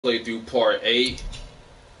Play through part 8.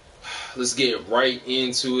 Let's get right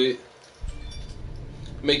into it.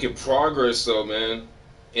 Making progress though, man.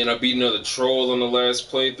 And I beat another troll on the last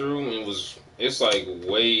playthrough, and it's like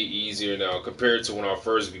way easier now compared to when I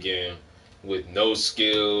first began, with no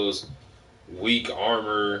skills, weak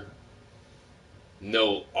armor,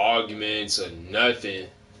 no augments or nothing.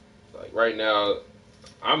 Like right now,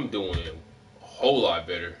 I'm doing a whole lot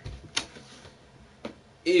better.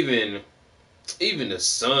 Even even the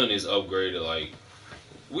sun is upgraded. Like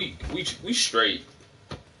we straight.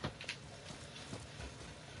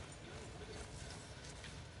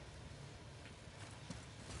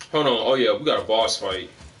 Hold on. Oh yeah, we got a boss fight.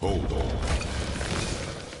 Hold on.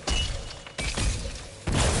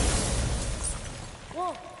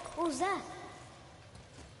 Whoa, what was that?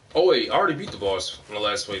 Oh wait, I already beat the boss on the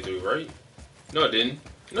last playthrough, right? No, I didn't.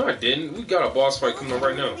 No, I didn't. We got a boss fight coming up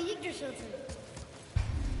right now.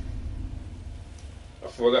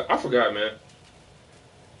 I forgot, man.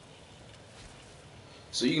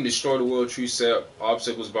 So you can destroy the World Tree set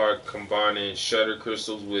obstacles by combining shatter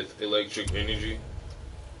crystals with electric energy.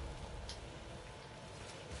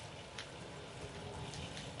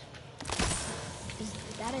 Is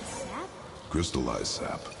that its sap? Crystallized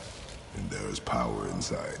sap. And there is power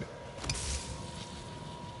inside.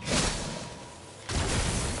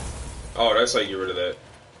 Oh, that's how you get rid of that.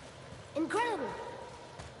 Incredible!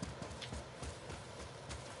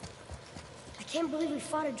 I can't believe we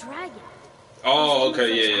fought a dragon. Oh,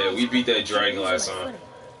 okay, yeah. We beat that dragon last time.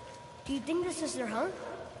 Do you think this is their home?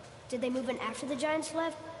 Did they move in after the giants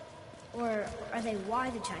left? Or are they why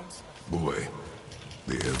the giants? Boy,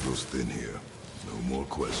 the air goes thin here. No more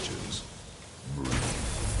questions. Breathe.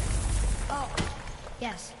 Oh,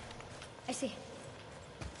 yes. I see.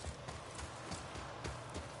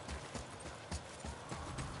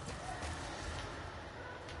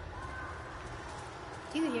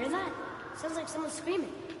 Do you hear that? Sounds like someone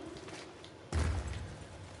screaming.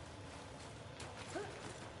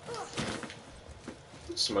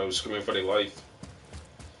 Somebody was screaming for their life.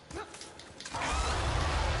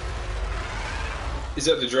 Is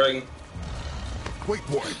that the dragon? Wait,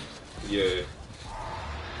 boy. Yeah.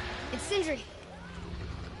 It's Sindri.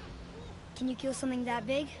 Can you kill something that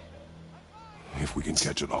big? If we can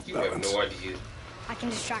catch it off You have balance. no idea. I can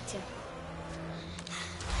distract him.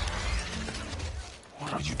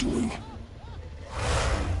 What are you doing?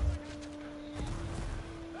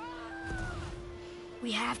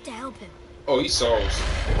 We have to help him. Oh, he saw us.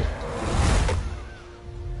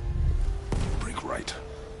 Break right.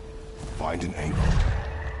 Find an angle.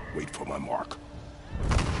 Wait for my mark.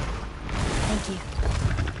 Thank you.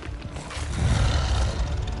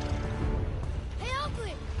 Hey,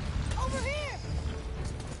 Oakley! Over here!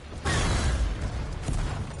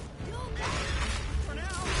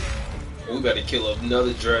 Oh, we better kill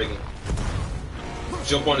another dragon.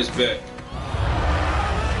 Jump on his back.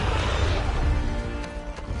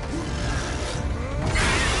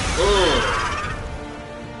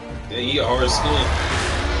 Dang, he got hard skin.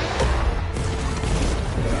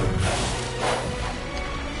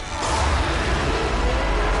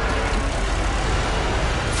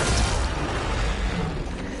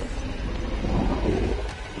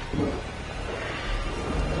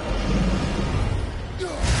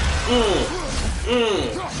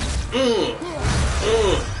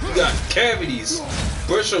 You got cavities.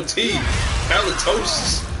 Brush your teeth.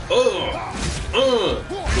 Halitosis. Your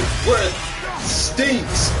breath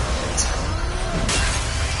stinks.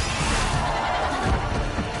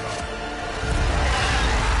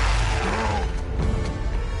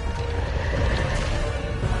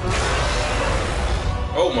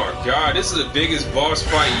 Oh my god, this is the biggest boss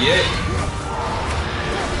fight yet.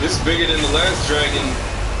 This is bigger than the last dragon.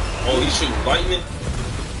 Oh, he's shooting lightning?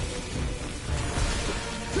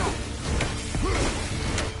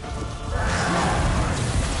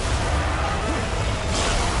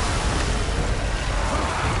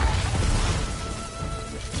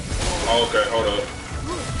 Oh, okay, hold up.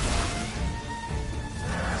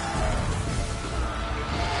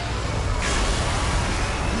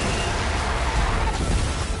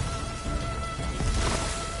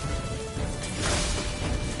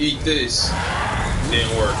 Eat this.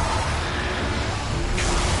 Didn't work.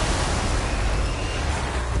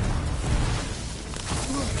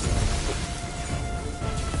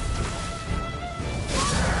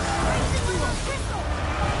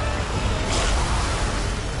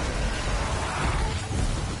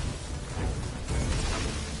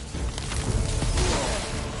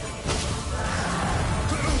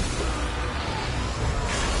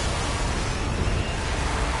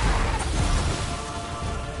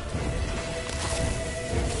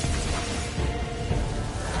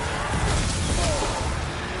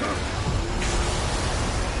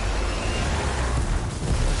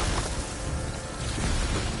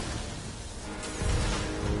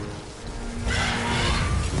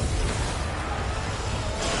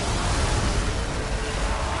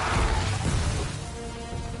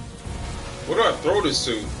 Where do I throw this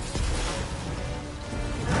to?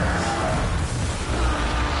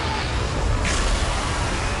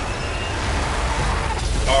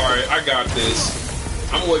 Alright, I got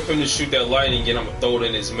this. I'm gonna wait for him to shoot that lightning and I'm gonna throw it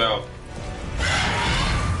in his mouth.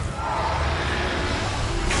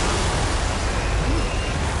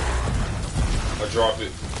 I drop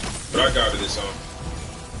it. But I got it this time.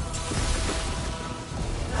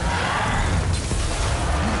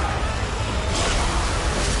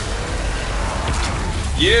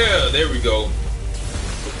 Yeah, there we go.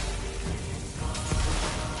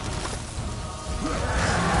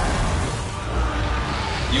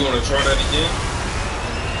 You want to try that again?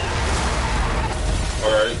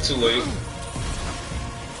 Alright, too late.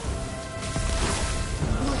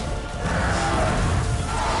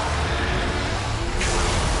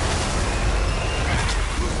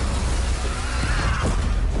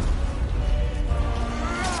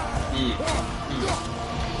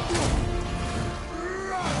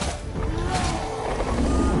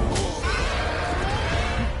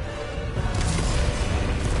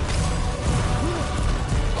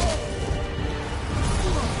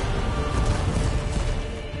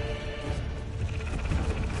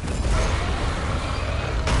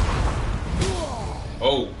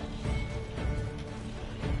 Oh.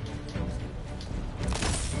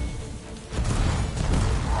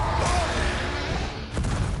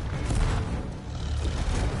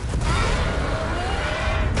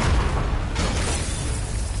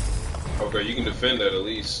 Okay, you can defend that at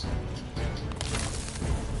least.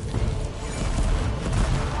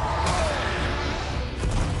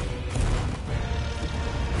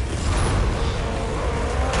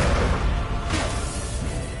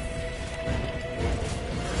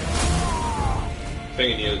 I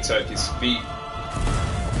think I need to attack his feet.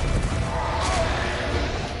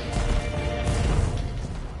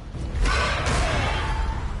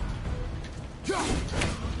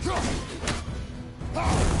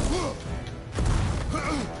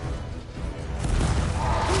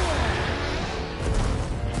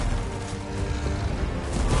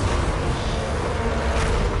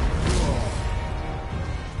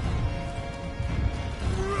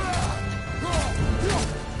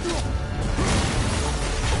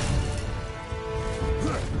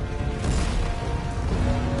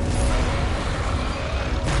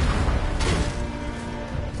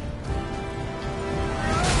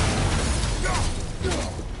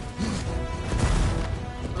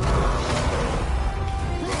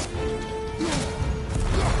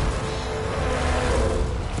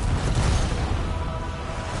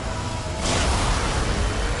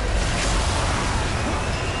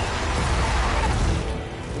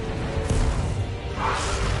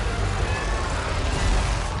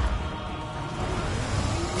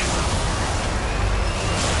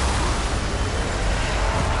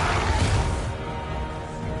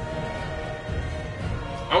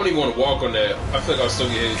 I don't even want to walk on that. I feel like I'll still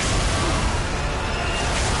get hit.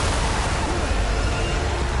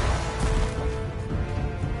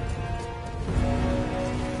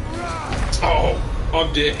 Oh,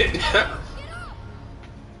 I'm dead.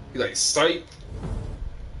 He's like, sight.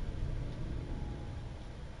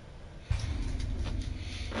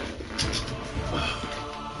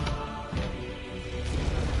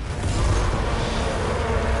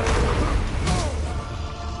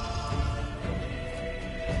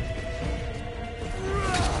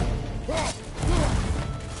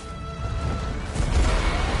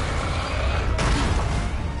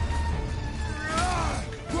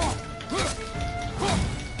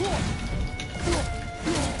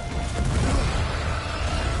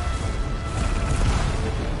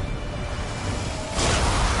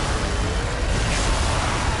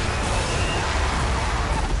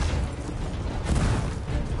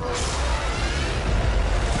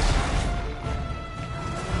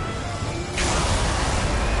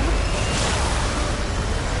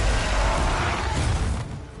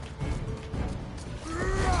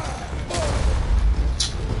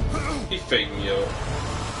 He faked me out.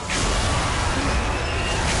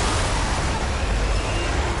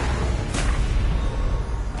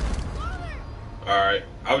 Alright,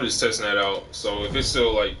 I was just testing that out. So if it's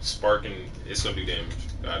still like sparking, it's gonna do damage.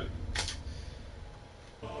 Got it.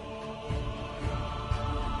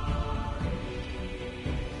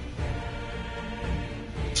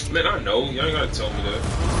 Man, I know. You ain't gotta tell me that.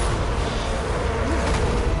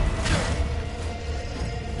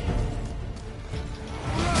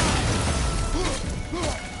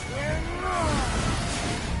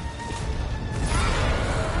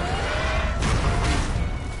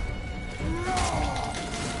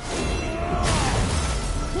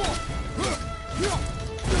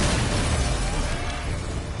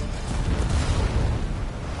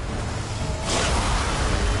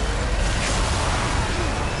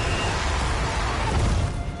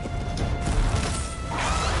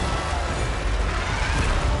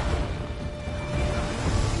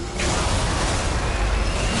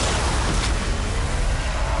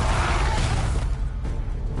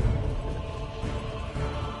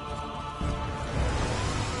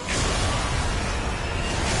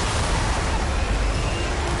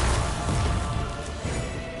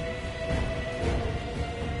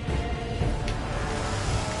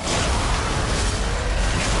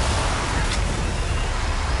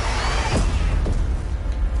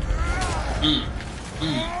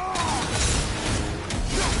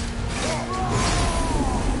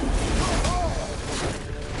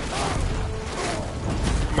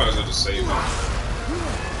 save it.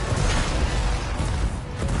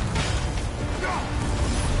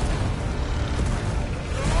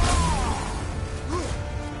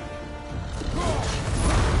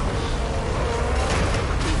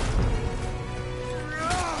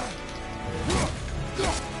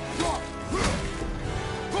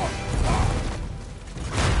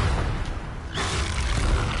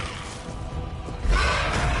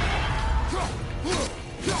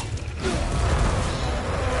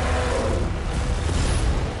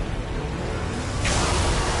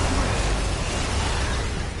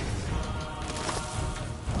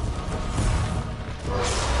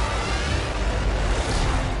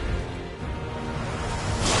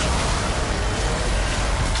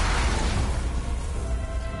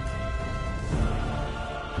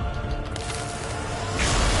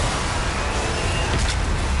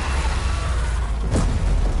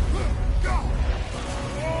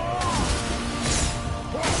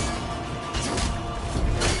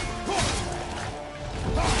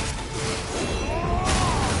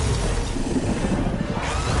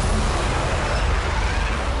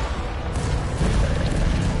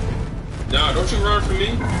 Nah, don't you run from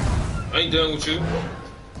me. I ain't done with you.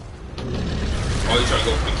 Oh, you trying to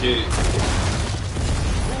go for the kid.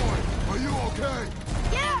 Boy, are you okay?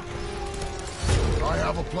 Yeah! I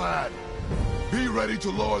have a plan. Be ready to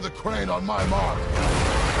lower the crane on my mark. I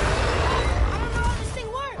don't know how this thing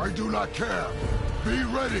works. I do not care. Be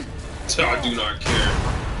ready. I do not care.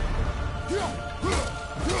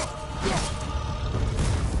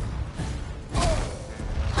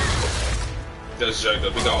 That's jacked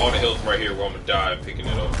up. We got all the health right here where I'm gonna die picking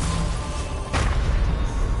it up.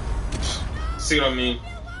 See what I mean?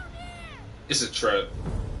 It's a trap.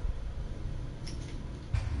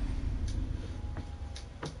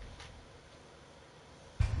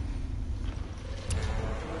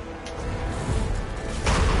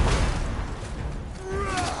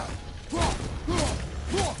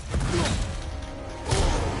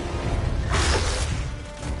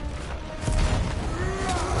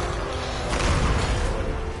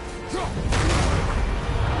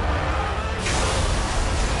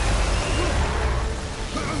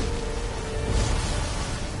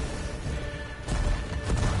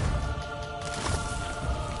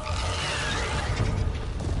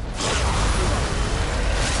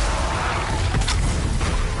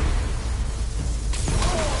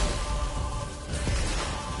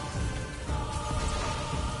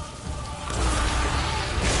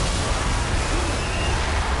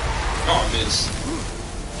 Oh, miss.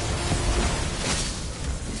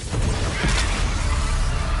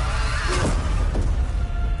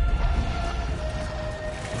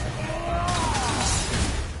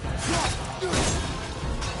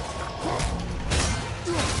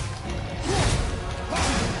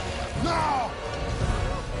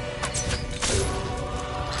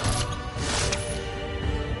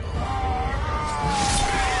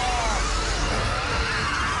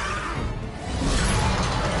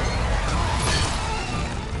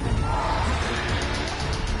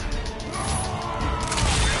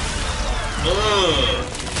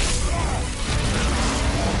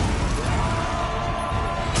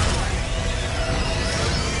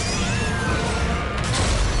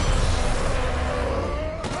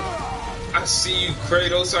 I see you,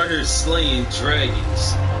 Kratos, out here slaying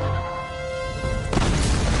dragons.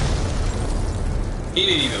 He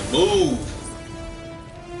didn't even move.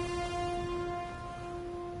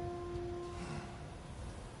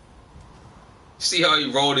 See how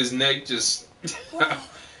he rolled his neck? Just that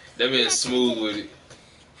man's smooth with it.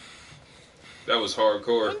 That was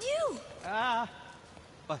hardcore. And you!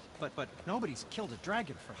 But nobody's killed a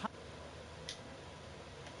dragon for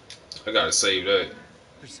I gotta save that.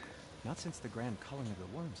 not since the grand culling of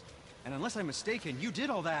the worms. And unless I'm mistaken, you did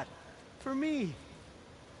all that for me.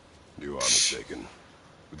 You are mistaken.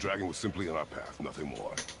 The dragon was simply in our path, nothing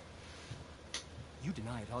more. You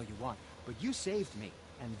deny it all you want, but you saved me,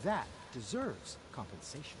 and that deserves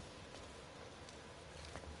compensation.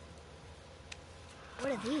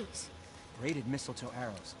 What are these? Braided mistletoe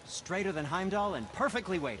arrows, straighter than Heimdall and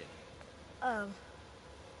perfectly weighted. Oh.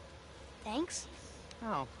 Thanks?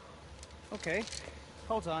 Oh. Okay.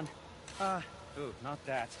 Hold on. Ooh, not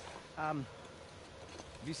that. Have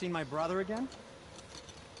you seen my brother again?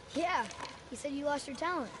 Yeah. He said you lost your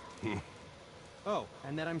talent. Oh,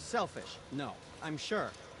 and that I'm selfish? No. I'm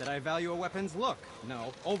sure. That I value a weapon's look?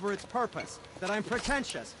 No. Over its purpose? That I'm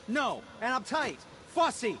pretentious? No. And uptight?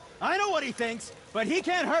 Fussy? I know what he thinks, but he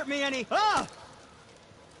can't hurt me any— Ah!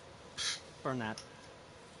 Burn that.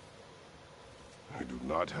 I do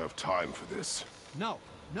not have time for this. No.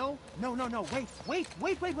 No. Wait.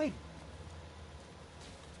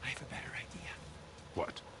 I have a better idea.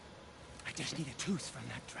 What? I just need a tooth from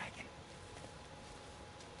that dragon.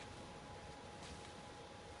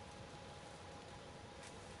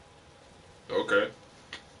 Okay.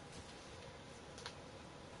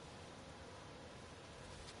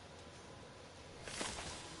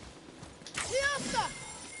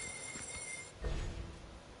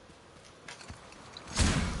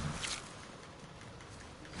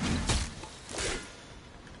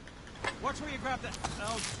 Watch where you grab that.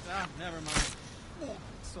 Oh, never mind. Oh,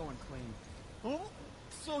 so unclean. Oh,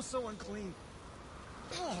 so unclean.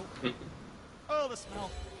 Oh, oh, the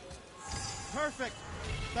smell. Perfect.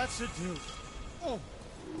 That should do. Oh.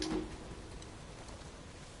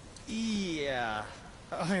 Yeah.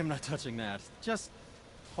 I am not touching that. Just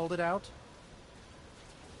hold it out.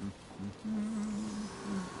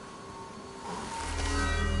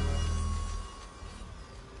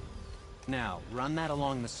 Now, run that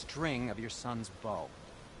along the string of your son's bow.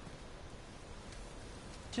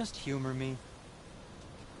 Just humor me.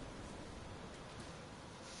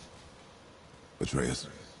 Atreus,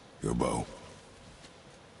 your bow.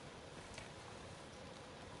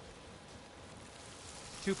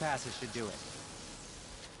 Two passes should do it.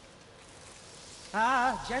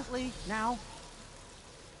 Gently, now.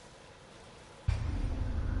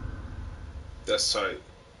 That's tight.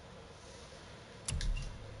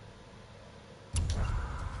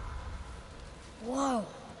 Whoa.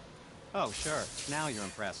 Oh, sure. Now you're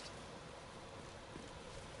impressed.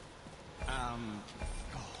 How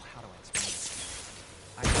do I explain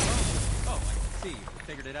it? Oh, I see. You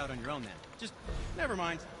figured it out on your own then. Just, never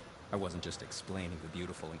mind. I wasn't just explaining the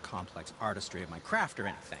beautiful and complex artistry of my craft or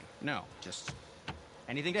anything. No, just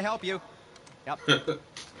anything to help you. Yep.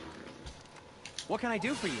 What can I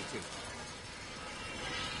do for you two?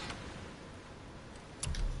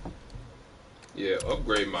 Yeah,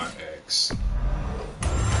 upgrade my axe.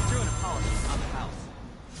 I threw an apology on the house.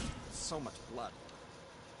 So much blood.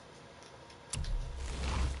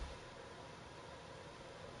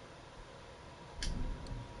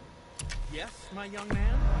 Yes, my young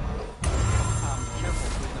man?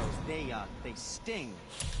 Careful with those. They sting.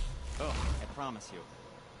 Oh, I promise you.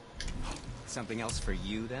 Something else for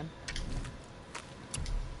you, then?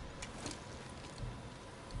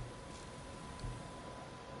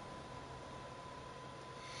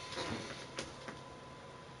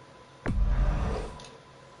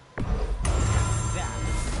 That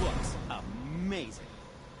looks amazing.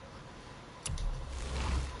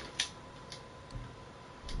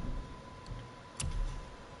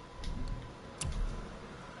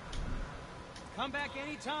 Come back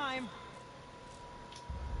anytime.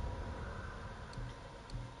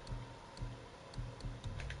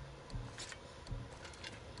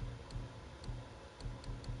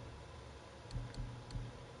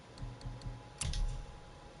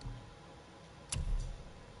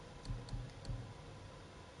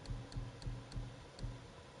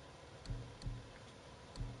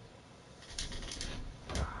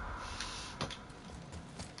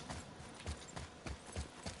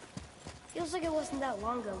 Feels like it wasn't that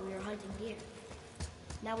long ago we were hunting deer.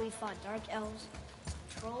 Now we fought dark elves,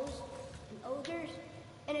 trolls, and ogres,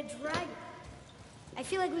 and a dragon. I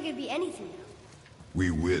feel like we could be anything now.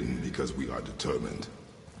 We win because we are determined,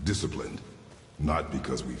 disciplined, not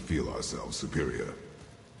because we feel ourselves superior.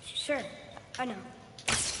 Sure, I know.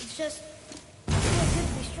 It's just, I feel good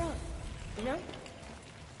to be strong, you know?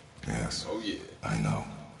 Yes. Oh yeah. I know.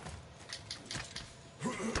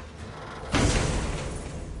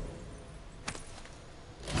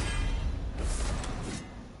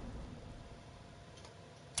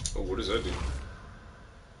 Oh, what does that do?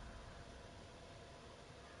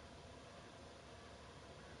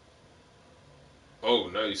 Oh,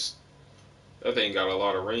 nice. That thing got a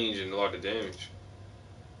lot of range and a lot of damage.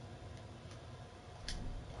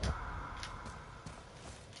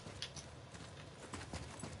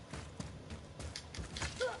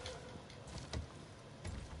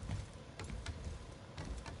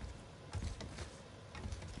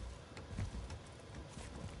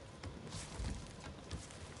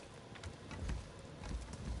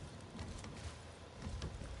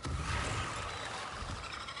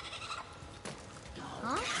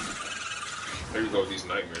 There you go with these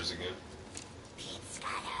nightmares again. Did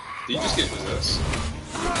he just get possessed?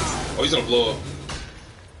 Oh, he's gonna blow up.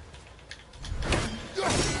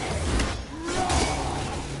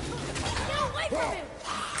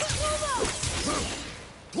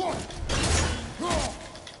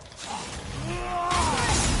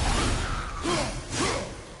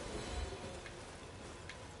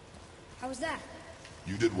 How was that?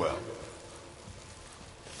 You did well.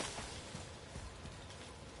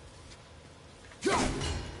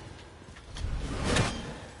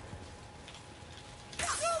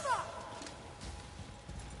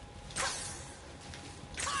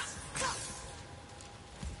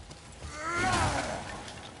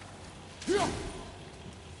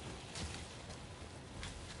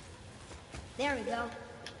 we go.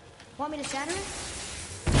 Want me to shatter it?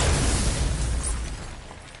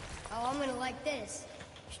 Oh, I'm gonna like this.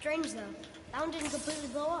 Strange, though. That one didn't completely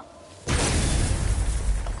blow up.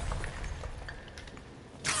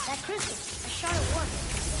 That crystal, I shot it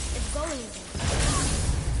once. It's glowing again.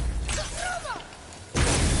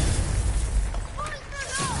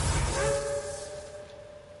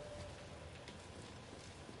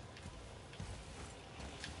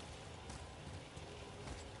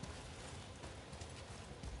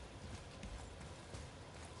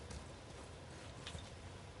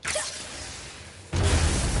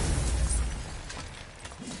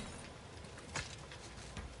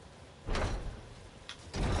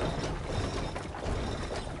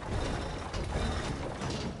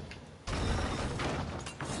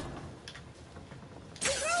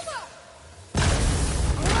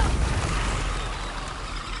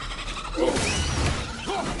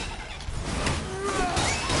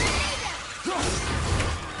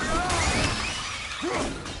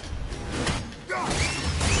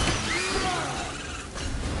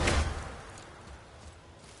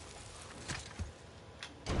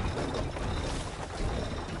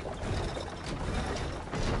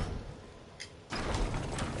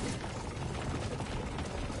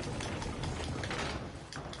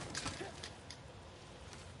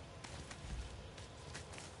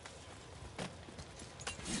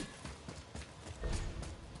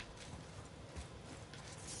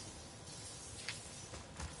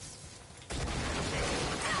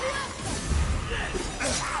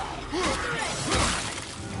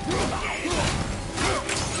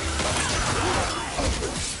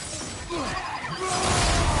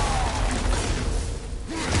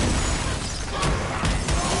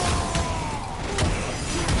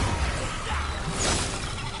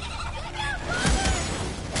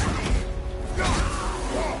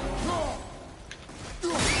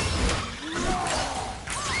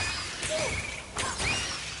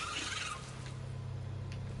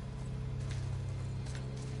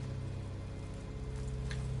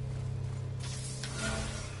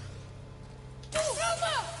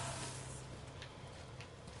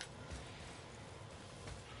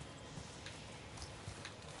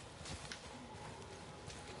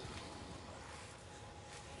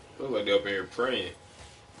 Look like they're up in here praying.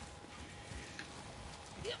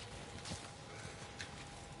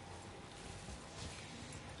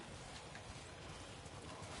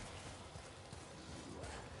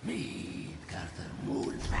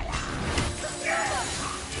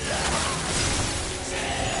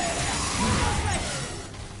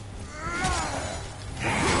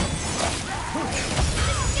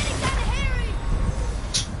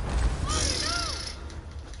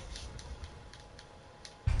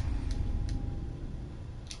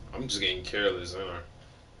 I'm just getting careless, aren't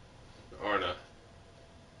I?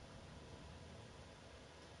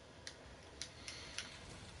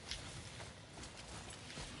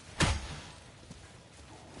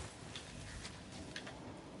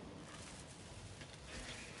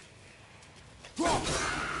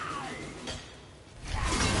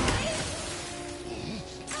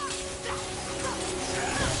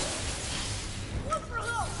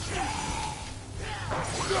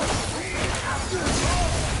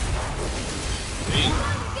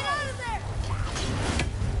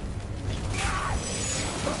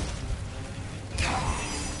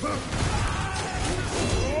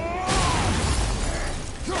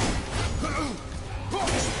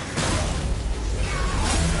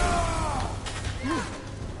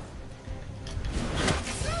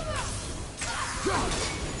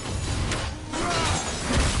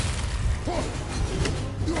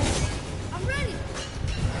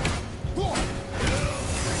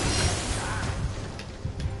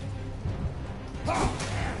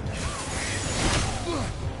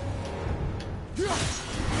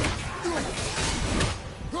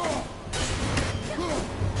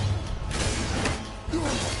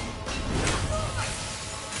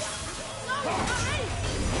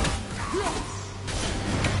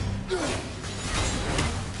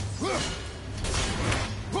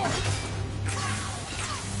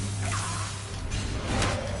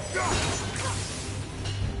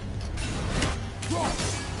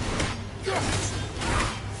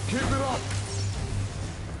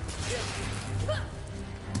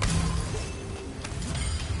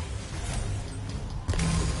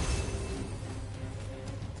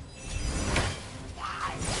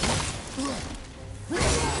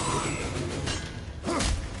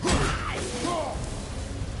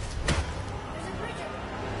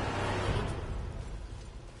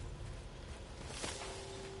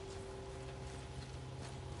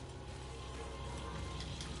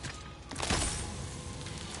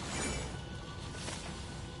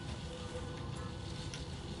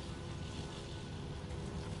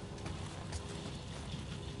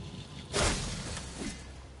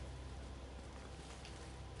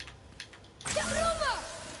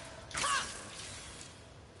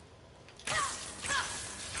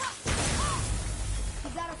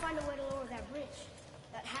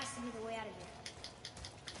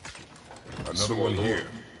 Another Small one door. here.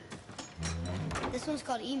 This one's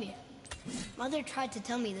called Emir. Mother tried to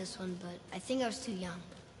tell me this one, but I think I was too young.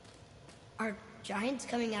 Are giants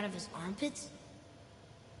coming out of his armpits?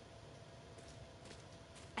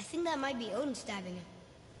 I think that might be Odin stabbing him.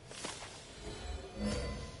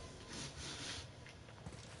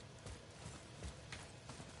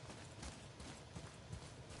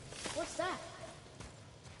 What's that?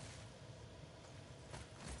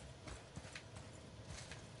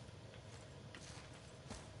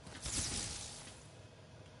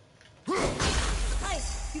 Hey,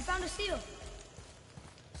 you found a seal.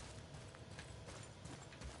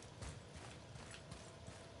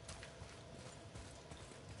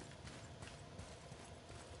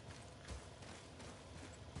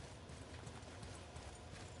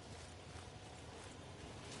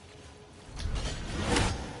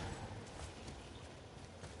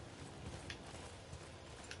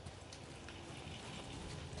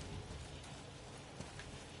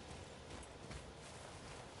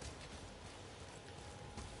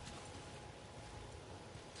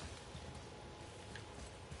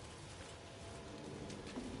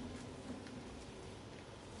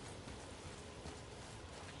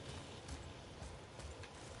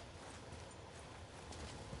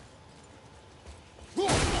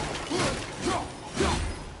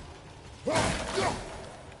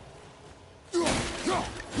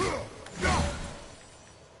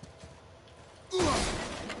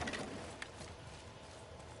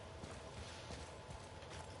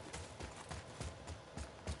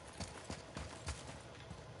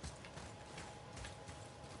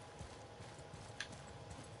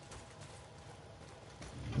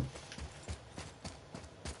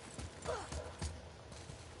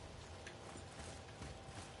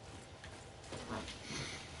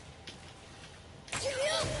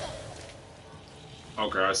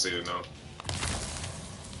 Okay, I see it now.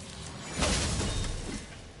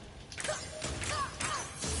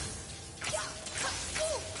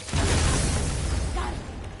 Got it.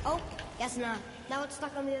 Oh, guess not. Now it's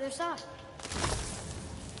stuck on the other side.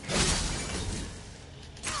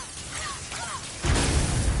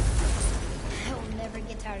 I will never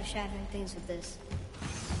get tired of shattering things with this.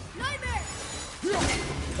 Nightmare! You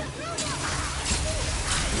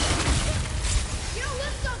don't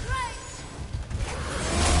look so great!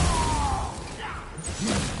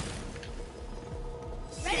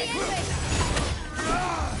 Ready, anyway!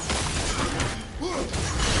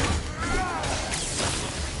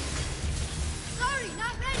 Sorry,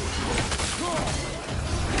 not ready!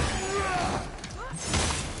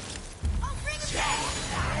 I'll bring it back!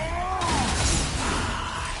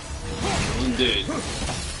 I'm dead.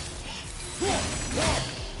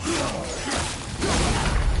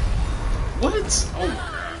 What? Oh.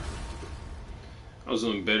 I was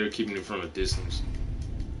doing better keeping it from a distance.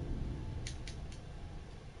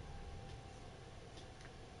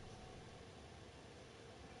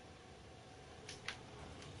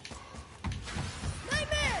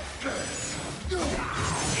 Nightmare!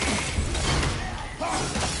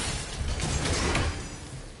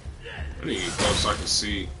 I need to get close so I can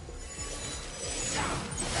see.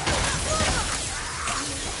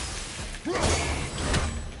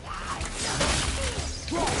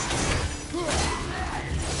 All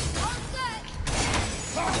set!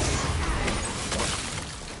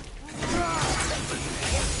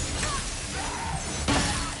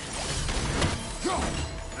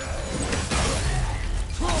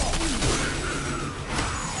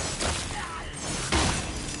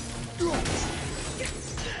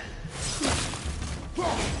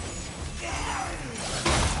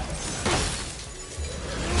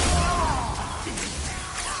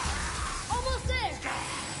 Almost there!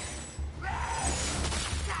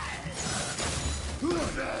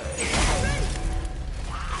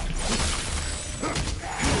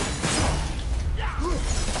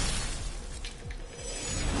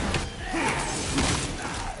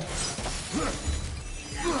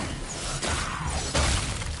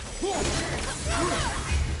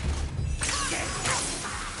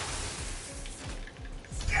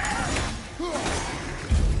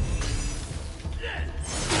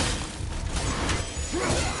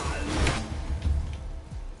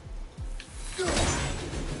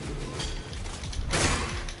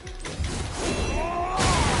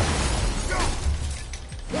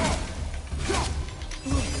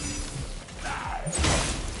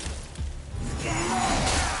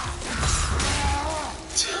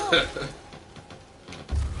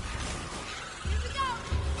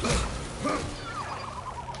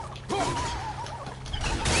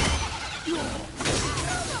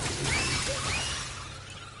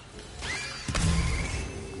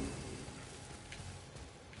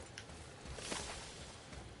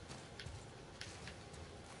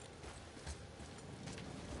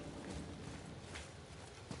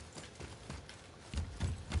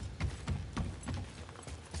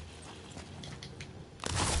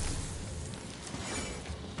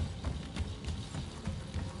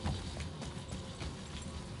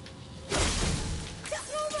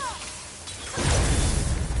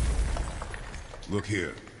 Look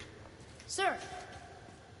here. Sir.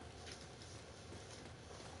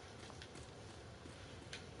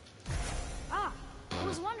 Ah, I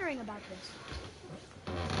was wondering about this.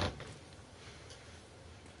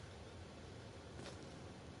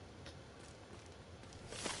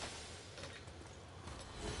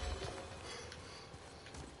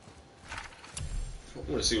 I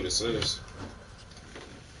want to see what it says.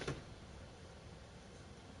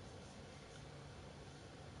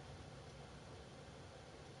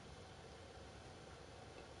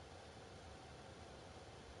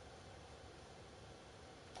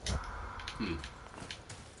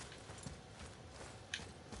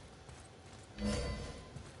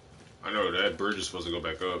 I know that bridge is supposed to go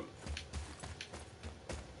back up.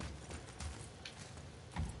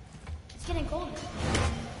 It's getting colder.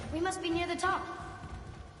 We must be near the top.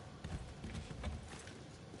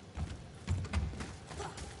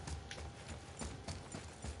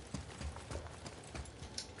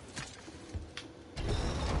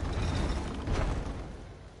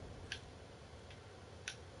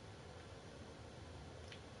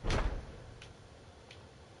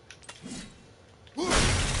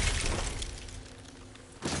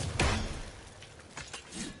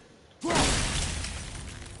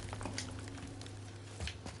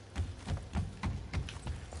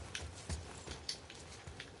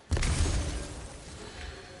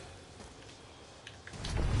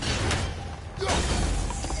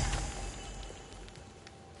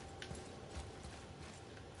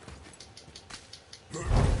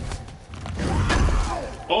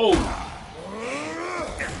 Oh!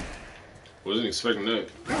 Wasn't expecting that.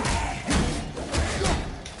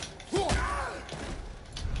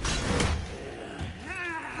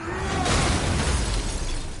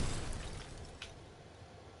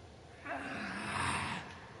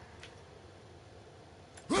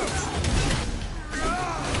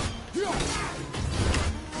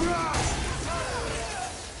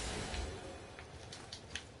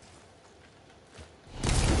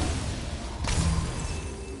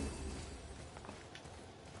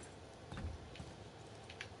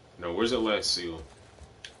 No, where's that last seal?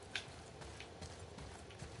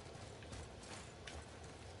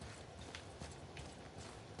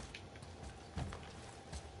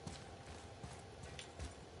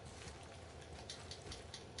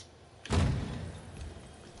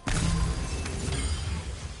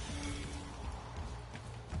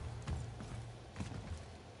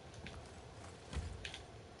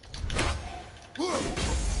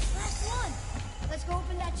 Last one. Let's go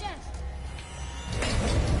open that chest.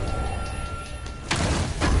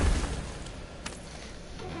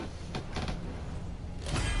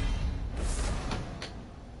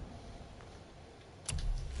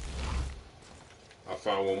 I'll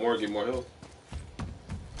find one more, get more health.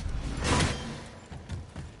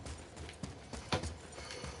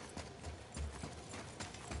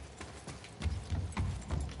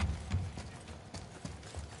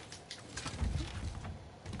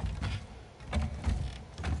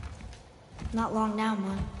 Not long now,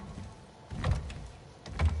 Mom.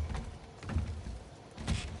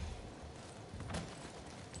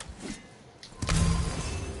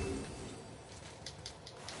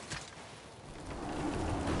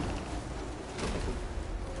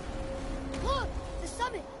 Look! The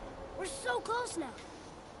summit! We're so close now.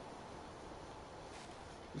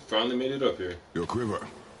 We finally made it up here. Your quiver.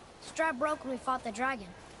 Strap broke when we fought the dragon.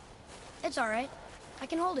 It's alright. I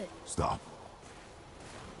can hold it. Stop.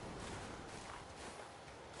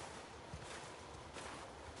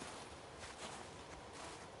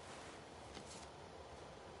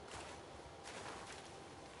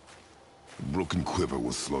 A broken quiver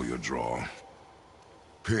will slow your draw.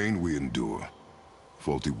 Pain we endure.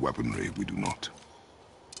 Faulty weaponry we do not.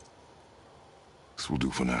 This will do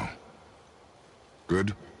for now.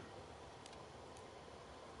 Good?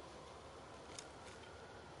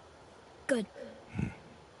 Good.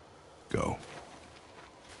 Go.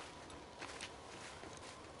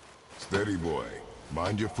 Steady, boy.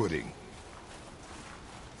 Mind your footing.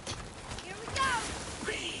 Here we go!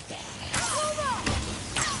 Move on!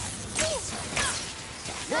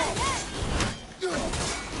 Hey, hey!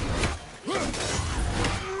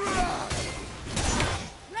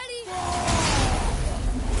 Ready?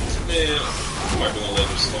 Man, I'm not gonna let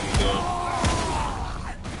them slow me down.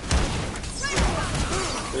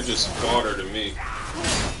 They're just fodder to me.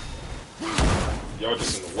 Y'all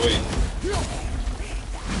just in the way.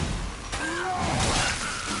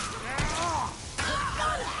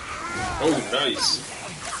 Oh, nice.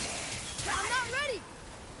 I'm not ready!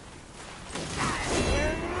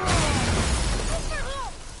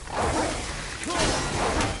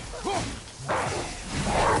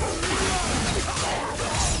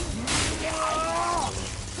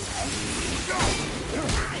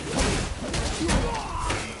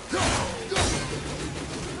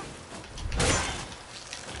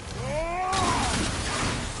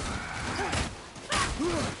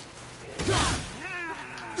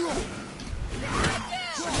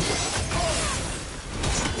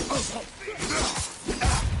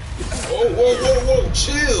 whoa,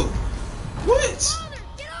 chill. What?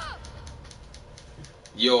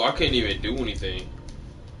 Yo, I can't even do anything.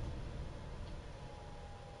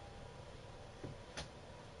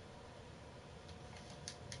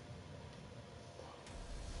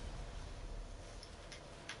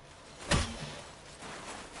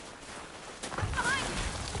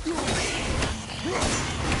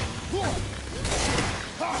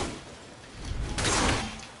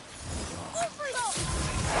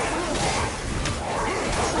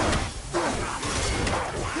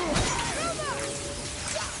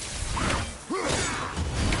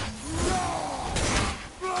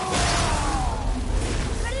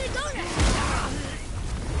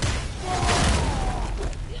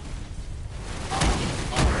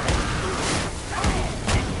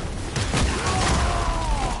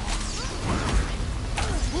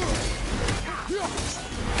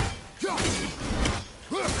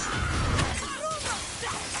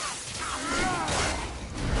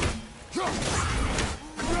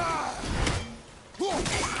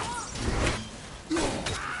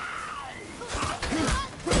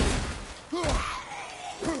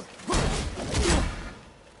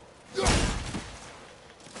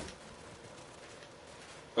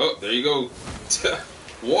 Oh, there you go.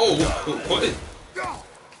 Whoa, what?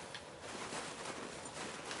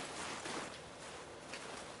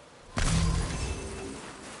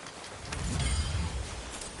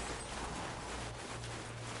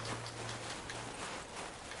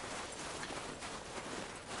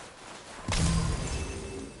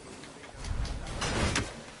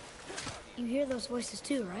 You hear those voices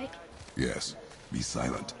too, right? Yes. Be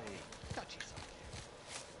silent.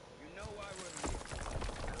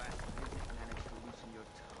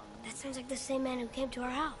 That sounds like the same man who came to our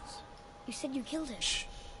house. You said you killed him. Shh.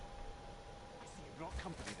 I see you brought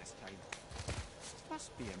company this time. This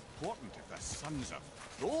must be important if the sons of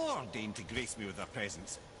Thor deign to grace me with their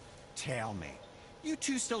presence. Tell me, you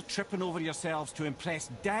two still tripping over yourselves to impress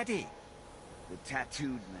Daddy? The tattooed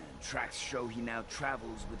man tracks show he now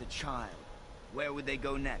travels with a child. Where would they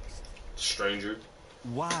go next? Stranger.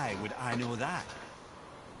 Why would I know that?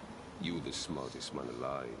 You the smartest man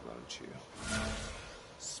alive, aren't you?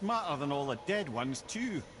 Smarter than all the dead ones,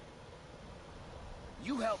 too.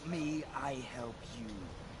 You help me, I help you.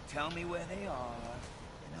 Tell me where they are,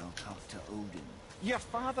 and I'll talk to Odin. Your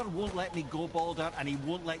father won't let me go, Baldur, and he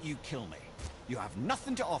won't let you kill me. You have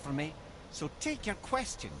nothing to offer me, so take your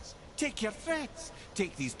questions, take your threats,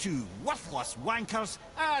 take these two worthless wankers,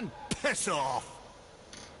 and piss off!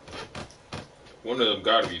 One of them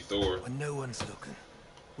gotta be Thor. When no one's looking,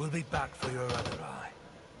 we'll be back for your other eye.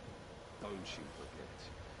 Don't you forget.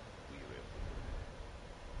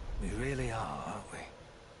 We really are, aren't we?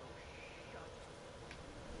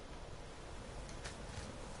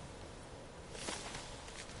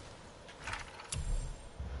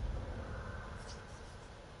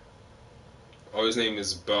 Oh, his name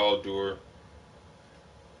is Baldur.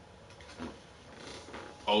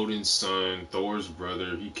 Odin's son, Thor's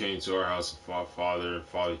brother. He came to our house and fought father.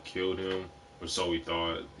 Father killed him, or so we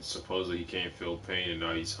thought. Supposedly he can't feel pain, and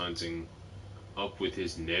now he's hunting up with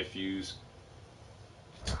his nephews.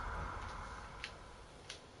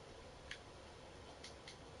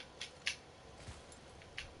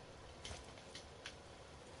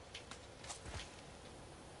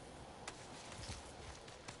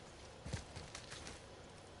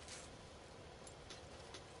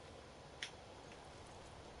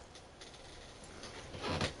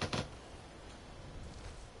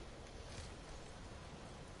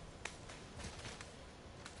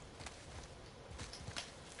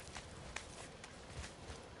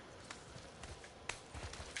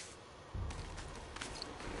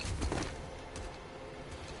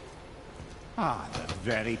 Ah, the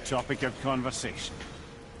very topic of conversation.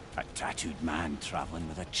 A tattooed man traveling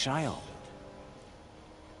with a child.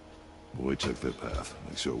 Boy, check their path.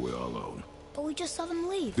 Make sure we're all alone. But we just saw them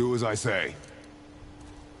leave. Do as I say.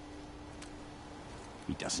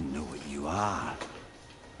 He doesn't know what you are.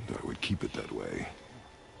 And I would keep it that way.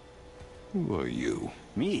 Who are you?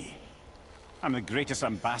 Me? I'm the greatest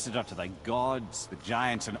ambassador to the gods, the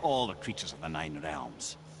giants, and all the creatures of the Nine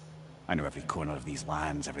Realms. I know every corner of these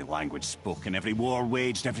lands, every language spoken, every war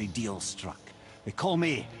waged, every deal struck. They call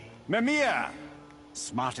me Mimir,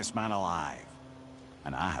 smartest man alive.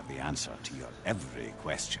 And I have the answer to your every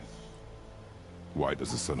question. Why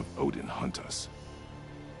does the son of Odin hunt us?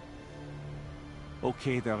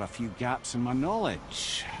 Okay, there are a few gaps in my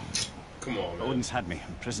knowledge. Come on, man. Odin's had me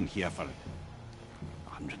imprisoned here for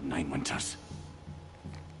 109 winters.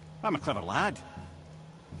 I'm a clever lad.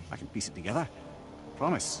 I can piece it together.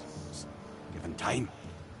 Promise. Just given time.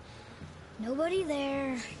 Nobody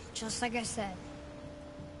there. Just like I said.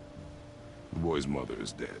 The boy's mother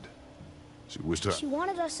is dead. She wished her... She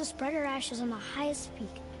wanted us to spread her ashes on the highest peak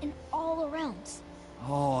in all the realms.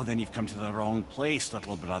 Oh, then you've come to the wrong place,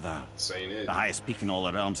 little brother. Saying it. The highest peak in all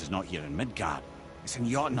the realms is not here in Midgard. It's in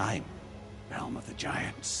Jotunheim, realm of the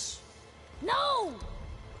giants. No!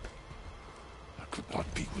 That could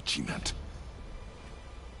not be what she meant.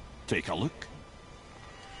 Take a look.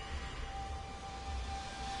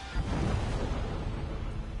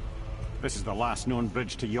 This is the last known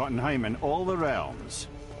bridge to Jotunheim in all the realms.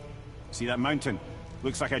 See that mountain?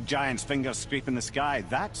 Looks like a giant's finger scraping the sky.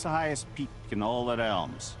 That's the highest peak in all the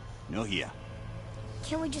realms. No here.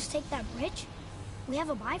 Can't we just take that bridge? We have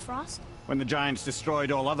a Bifrost. When the giants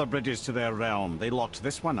destroyed all other bridges to their realm, they locked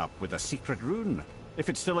this one up with a secret rune. If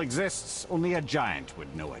it still exists, only a giant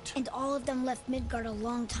would know it. And all of them left Midgard a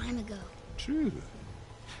long time ago. True.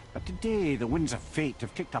 But today, the winds of fate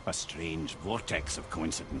have kicked up a strange vortex of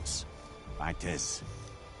coincidence. Fact is,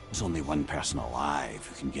 there's only one person alive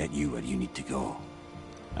who can get you where you need to go.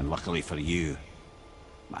 And luckily for you,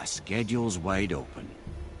 my schedule's wide open.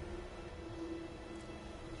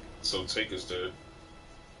 So take us there.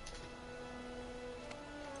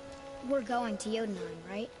 We're going to Jotunheim,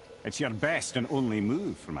 right? It's your best and only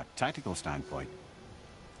move from a tactical standpoint.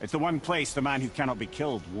 It's the one place the man who cannot be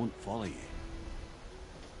killed won't follow you.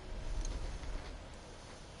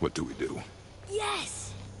 What do we do?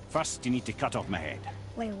 Yes! First, you need to cut off my head.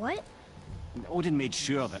 Wait, what? Odin made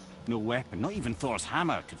sure that no weapon, not even Thor's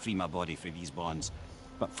hammer, could free my body from these bonds.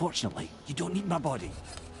 But fortunately, you don't need my body.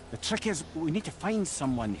 The trick is, we need to find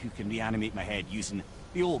someone who can reanimate my head using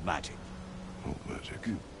the old magic. Old magic.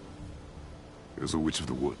 There's a witch of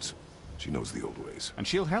the woods. She knows the old ways. And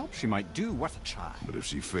she'll help, she might do, worth a try. But if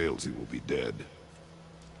she fails, he will be dead.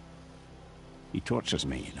 He tortures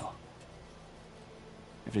me, you know.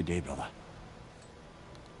 Every day, brother.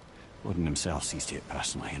 Odin himself sees to it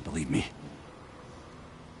personally, and believe me,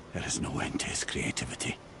 there is no end to his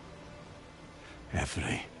creativity.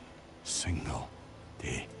 Every single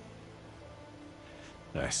day.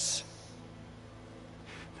 This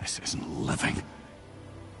isn't living.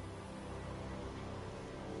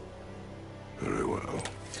 Very well.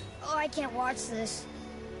 Oh, I can't watch this.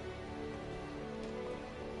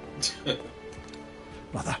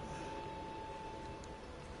 Brother,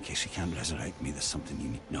 in case he can't resurrect me, there's something you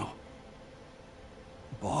need to know.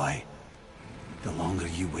 Boy, the longer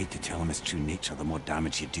you wait to tell him his true nature, the more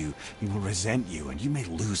damage you do. He will resent you, and you may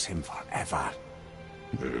lose him forever.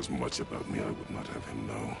 There's much about me I would not have him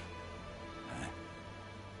know.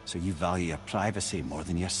 So you value your privacy more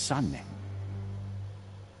than your son, then?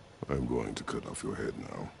 I'm going to cut off your head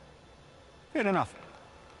now. Fair enough.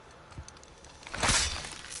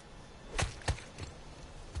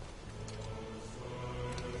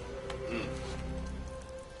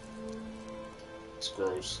 It's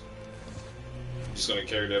gross. Just gonna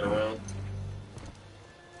carry that around.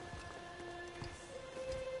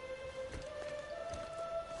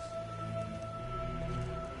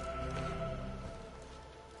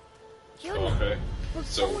 Jotunheim. Okay. We're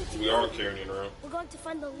So going to we are Jotunheim. carrying it around. We're going to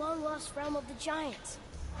find the long-lost realm of the giants.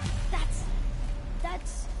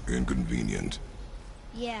 That's... Inconvenient.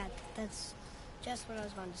 Yeah, that's just what I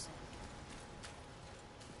was going to say.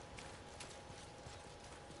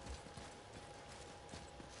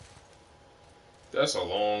 That's a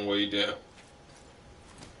long way down.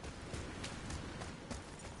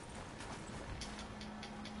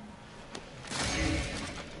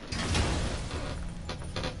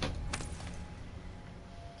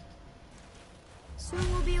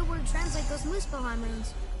 Soon we'll be able to translate those Muspelheim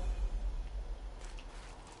runes.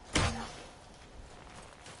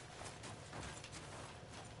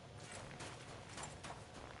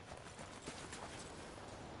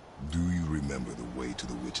 Do you remember the way to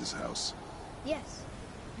the witch's house? Yes,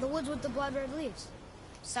 the woods with the blood-red leaves,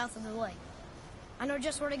 south of the lake. I know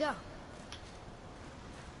just where to go.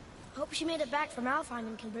 Hope she made it back from Alfheim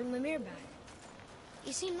and can bring Mimir back.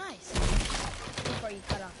 He seemed nice, before you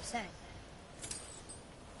cut off his head.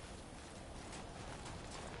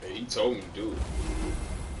 Hey, he told me to do it.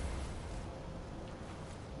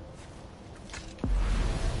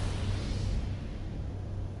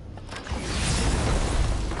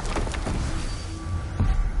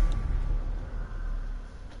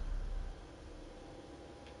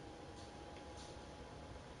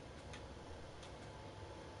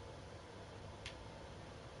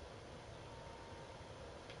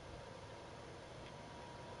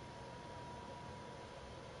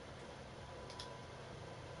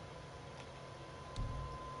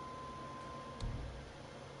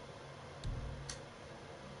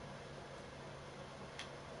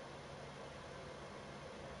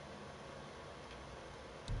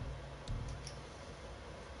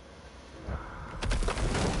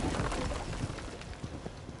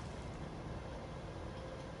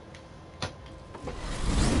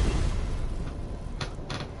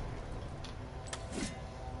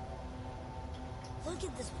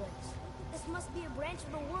 this place? This must be a branch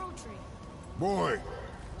of the World Tree. Boy,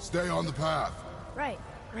 stay on the path. Right,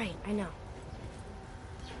 I know.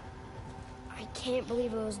 I can't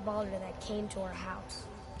believe it was Baldur that came to our house.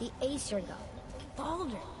 The Aesir god.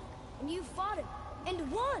 Baldur! And you fought him,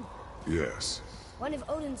 and won! Yes. One of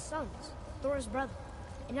Odin's sons, Thor's brother.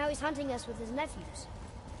 And now he's hunting us with his nephews.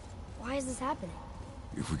 Why is this happening?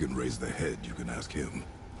 If we can raise the head, you can ask him.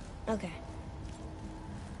 Okay.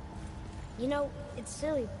 You know, it's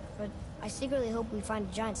silly, but I secretly hope we find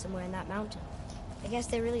a giant somewhere in that mountain. I guess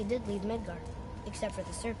they really did leave Midgard, except for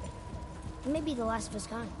the serpent. Maybe the last of his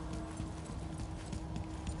kind.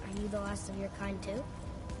 Are you the last of your kind too?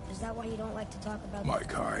 Is that why you don't like to talk about My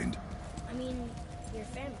kind? I mean, your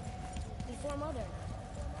family. Before Mother.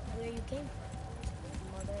 Where you came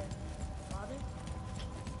from. Mother, father?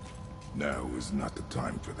 Now is not the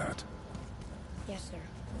time for that. Yes, sir.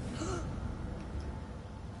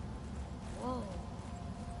 Whoa.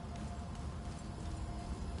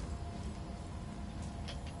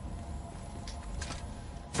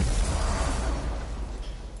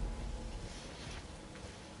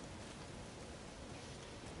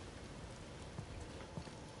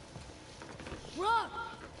 Rock!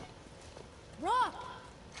 Rock!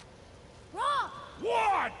 Rock!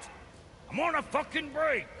 What? I'm on a fucking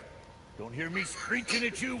break. Don't hear me screeching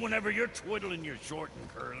at you whenever you're twiddling your short and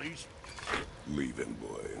curlies. Leave him,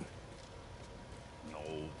 boy. No,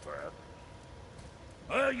 Pat.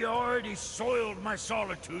 Well, you already soiled my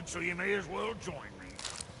solitude, so you may as well join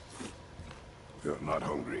me. You're not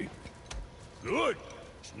hungry. Good.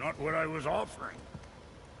 It's not what I was offering.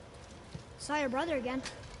 Saw your brother again.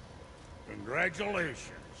 Congratulations.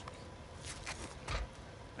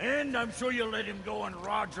 And I'm sure you'll let him go and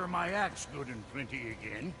Roger my axe good and plenty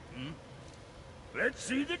again. Hmm? Let's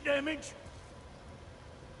see the damage.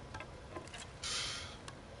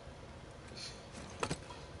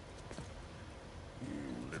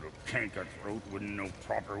 Little canker throat wouldn't know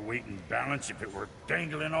proper weight and balance if it were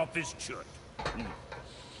dangling off his chut. Hmm.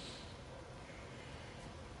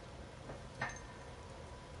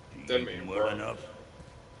 That made well work. enough.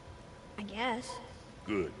 I guess.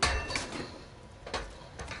 Good.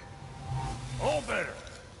 All better.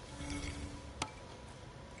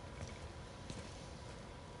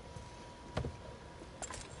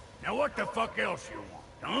 Now what the fuck else you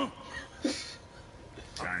want, huh?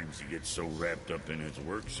 Times he gets so wrapped up in his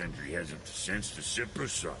work, Sentry hasn't the sense to sip or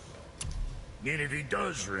sup. And if he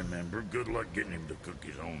does remember, good luck getting him to cook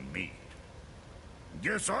his own meat.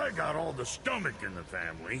 Guess I got all the stomach in the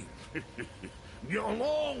family.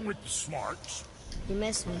 Along with the smarts. You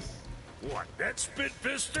miss me. What, that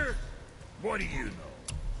spit-fister? What do you know?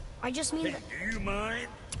 I just mean... Hey, do you mind?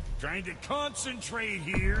 Trying to concentrate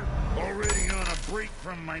here, already on a break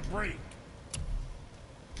from my break.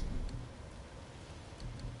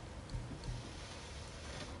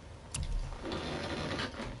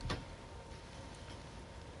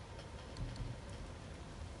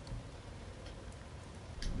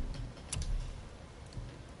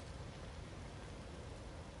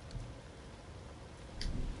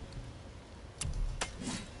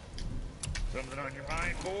 Something on your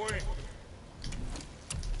mind, boy?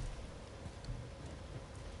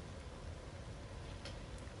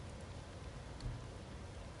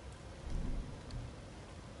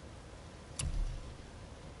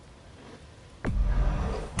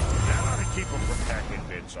 That ought to keep them from packing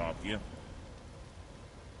bits off you.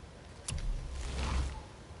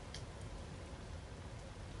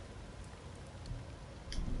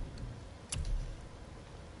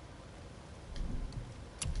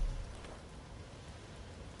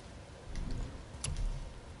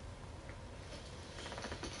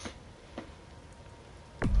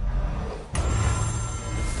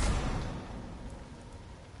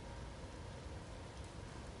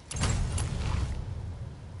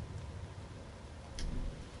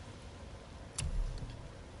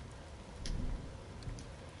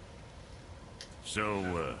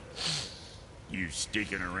 So, you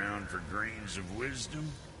sticking around for grains of wisdom?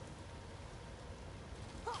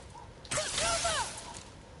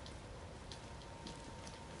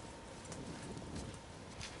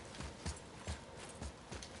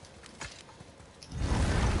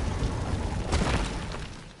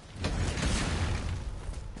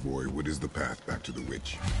 Boy, what is the path back to the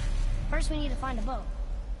witch? First we need to find a boat.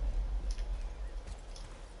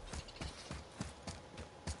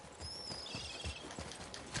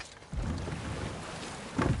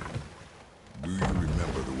 Do you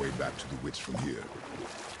remember the way back to the witch from here?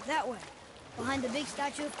 That way. Behind the big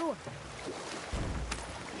statue of Thor.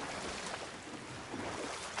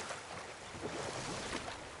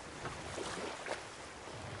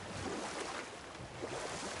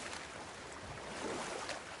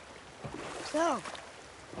 So,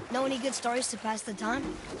 know any good stories to pass the time?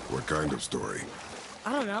 What kind of story?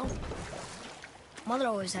 I don't know. Mother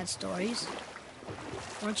always had stories.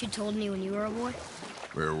 Weren't you told me when you were a boy?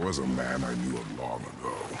 There was a man I knew of long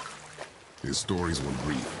ago. His stories were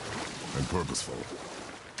brief and purposeful.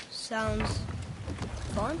 Sounds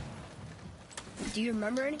fun. Do you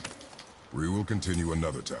remember any? We will continue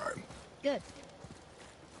another time. Good.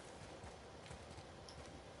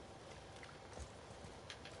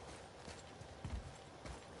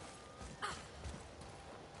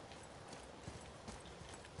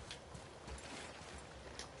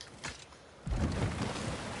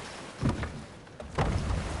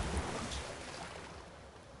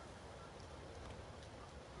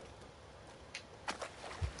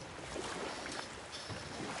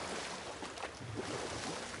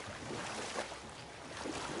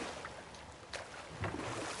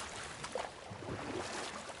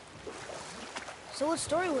 So what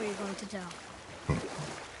story were you going to tell?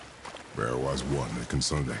 There was one that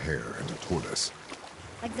concerned a hare and a tortoise.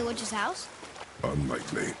 Like the witch's house?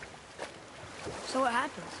 Unlikely. So what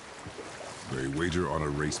happens? They wager on a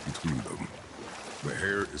race between them. The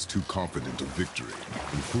hare is too confident of victory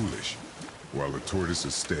and foolish, while the tortoise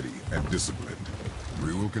is steady and disciplined.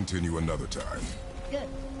 We will continue another time. Good.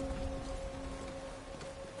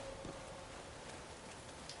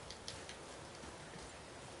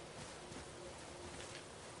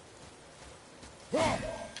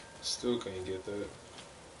 Still can't get that.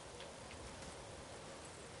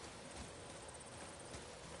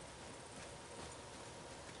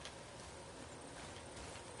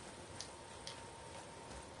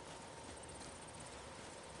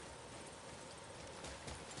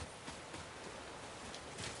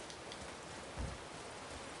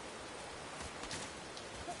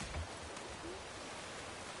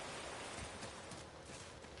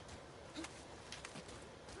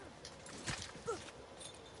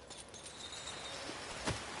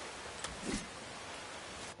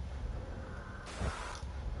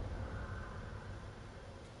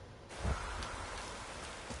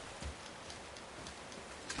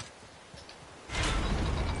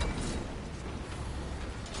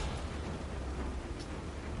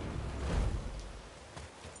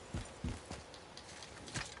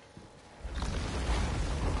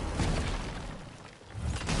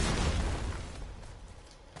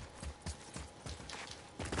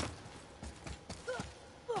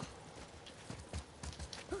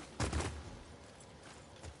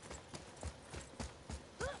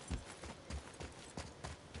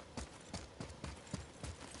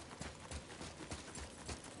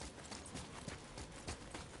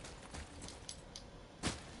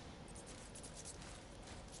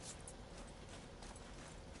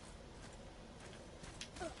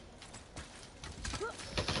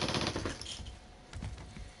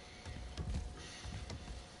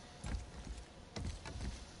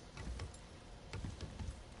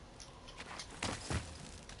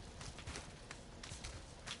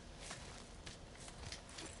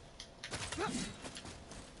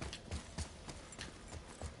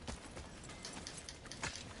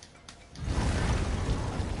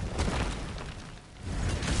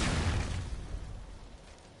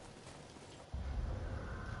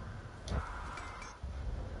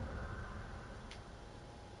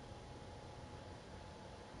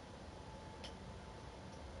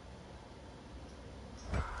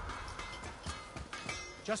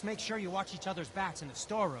 Just make sure you watch each other's backs in the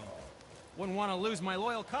storeroom. Wouldn't want to lose my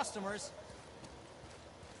loyal customers.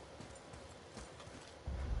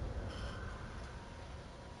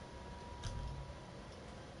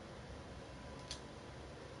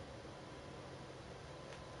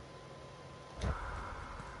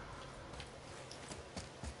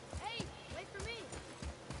 Hey, wait for me.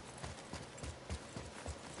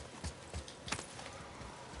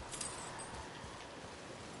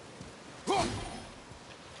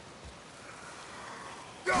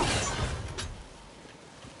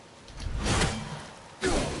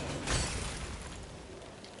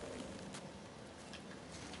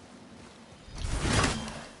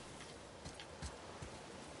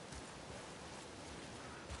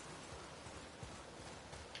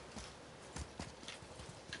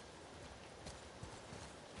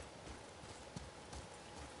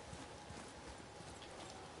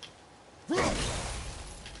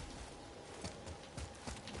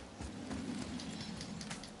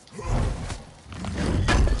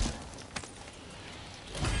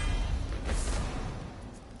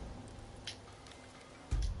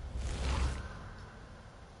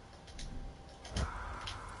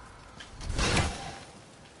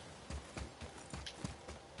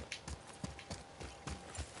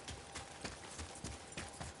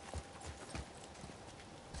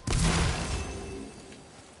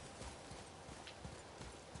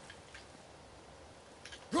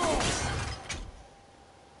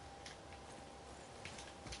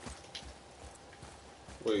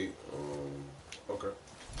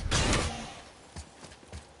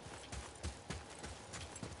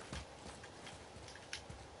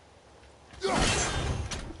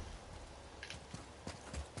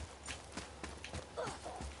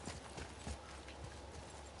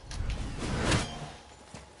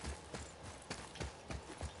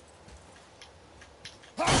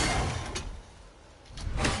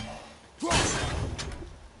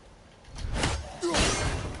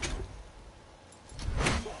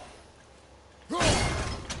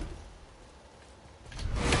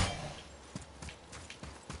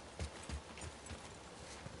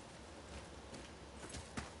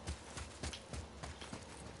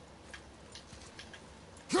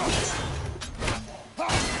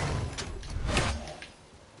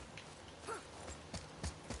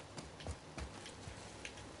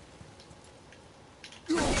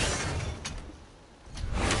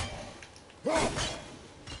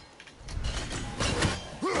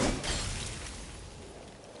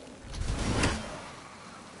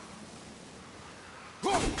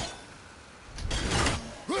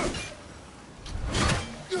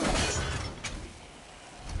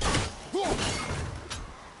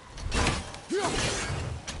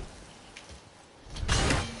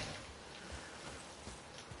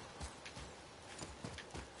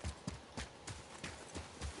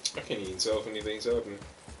 I can't even tell if anything's happening.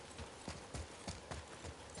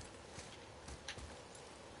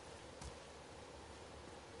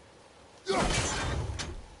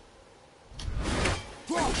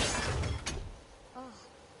 Oh,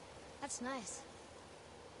 that's nice.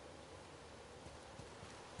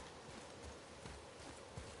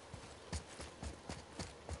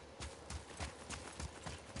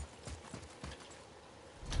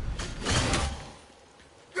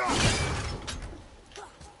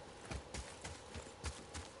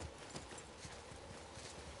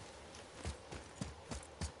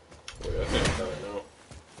 Wait, I think I got it now.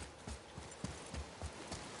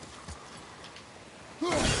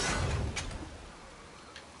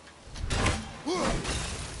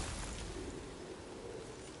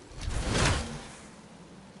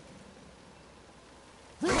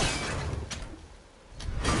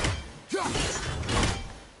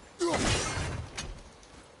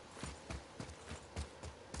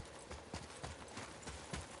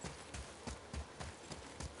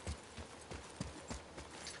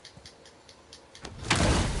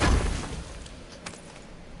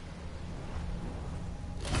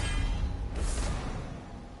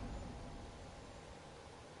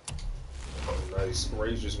 Nice.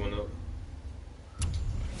 Rage just went up.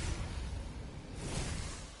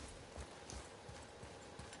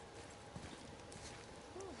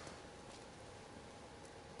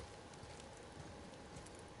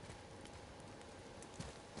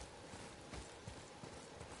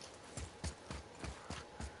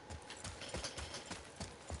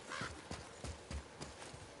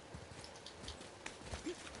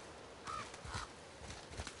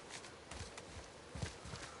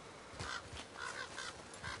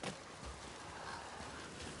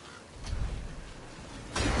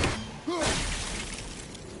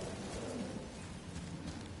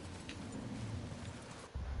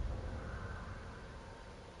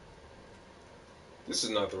 This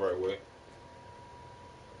is not the right way.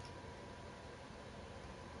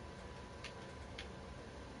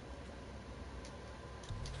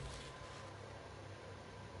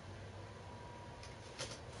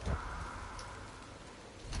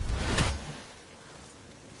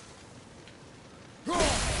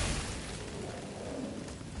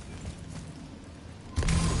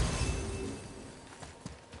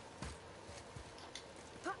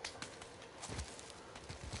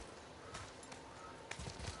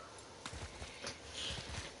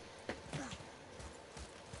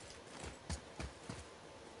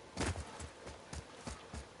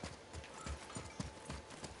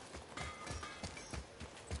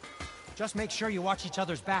 Just make sure you watch each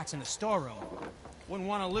other's backs in the storeroom. Wouldn't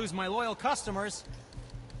want to lose my loyal customers.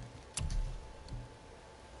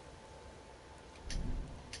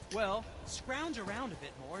 Well, scrounge around a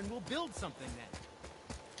bit more and we'll build something then.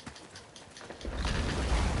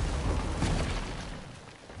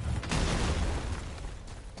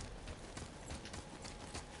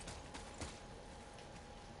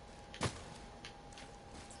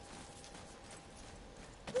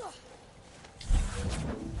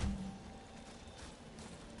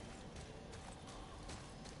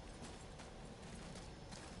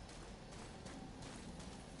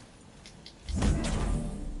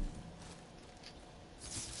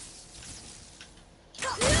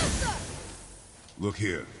 Look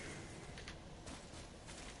here.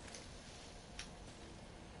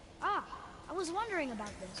 Ah, I was wondering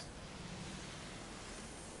about this.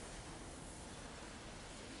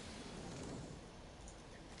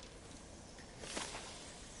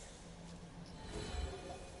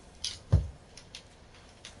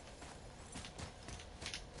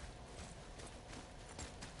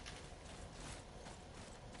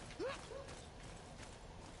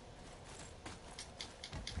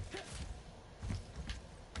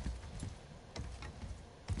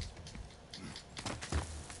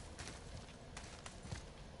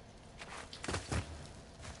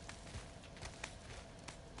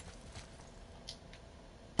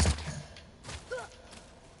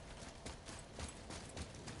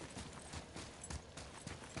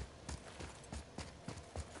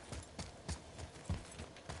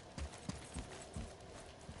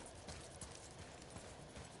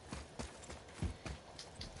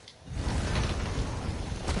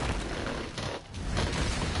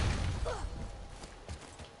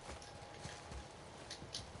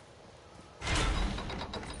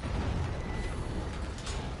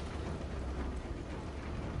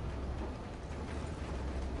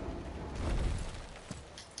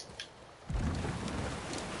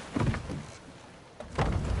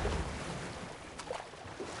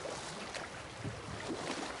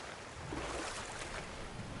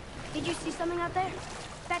 Did you see something out there?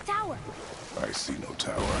 That tower. I see no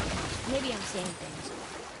tower. Maybe I'm seeing things.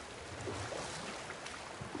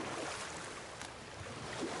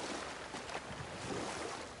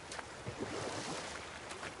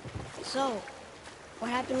 So, what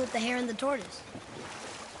happened with the hare and the tortoise?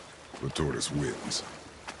 The tortoise wins.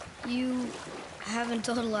 You haven't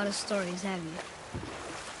told a lot of stories, have you?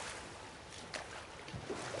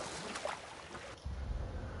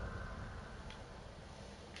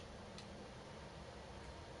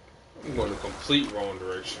 I'm going the complete wrong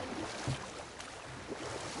direction.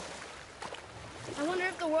 I wonder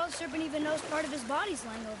if the world serpent even knows part of his body's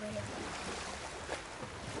lying over here.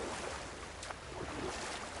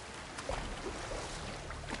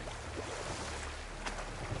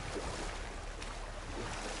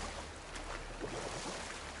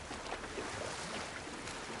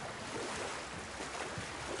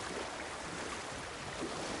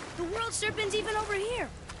 The world serpent's even over here.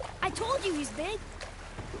 I told you he's big.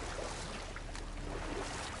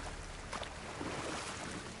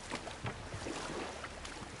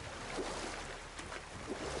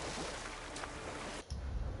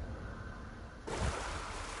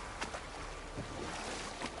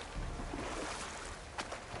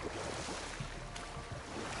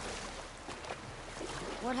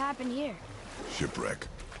 What happened here? Shipwreck.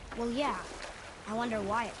 Well, yeah. I wonder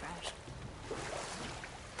why it crashed.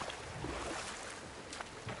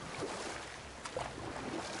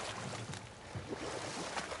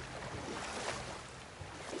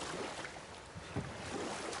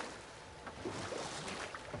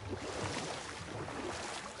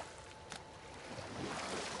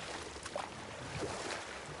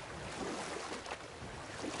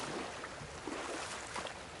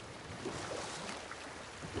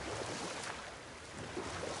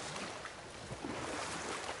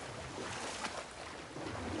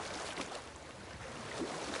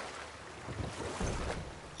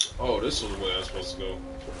 Oh, this was the way I was supposed to go.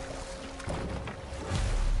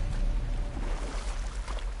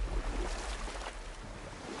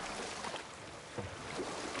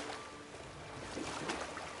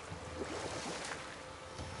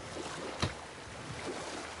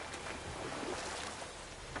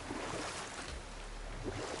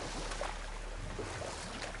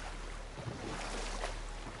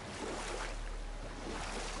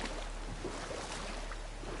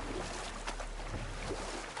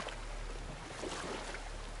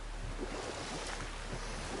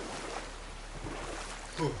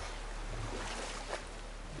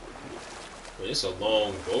 It's a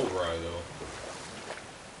long boat ride, though.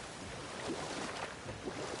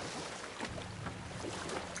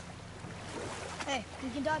 Hey, we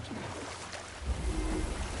can dodge him.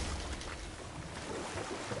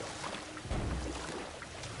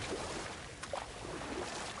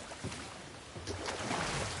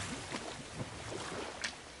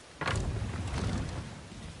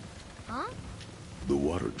 Huh? The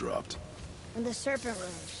water dropped. When the serpent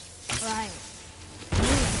rose. Right.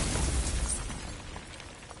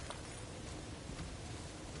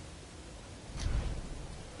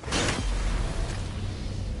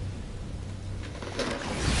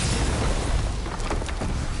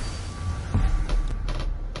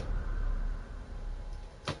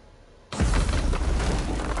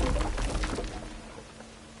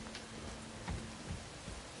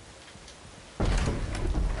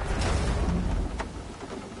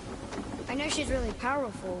 I know she's really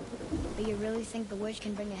powerful, but you really think the witch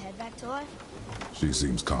can bring a head back to life? She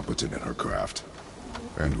seems competent in her craft.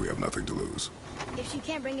 And we have nothing to lose. If she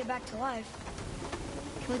can't bring it back to life,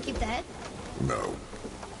 can we keep the head? No.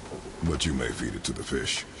 But you may feed it to the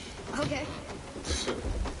fish. Okay.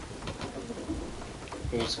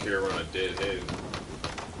 Who wants to carry around a dead head?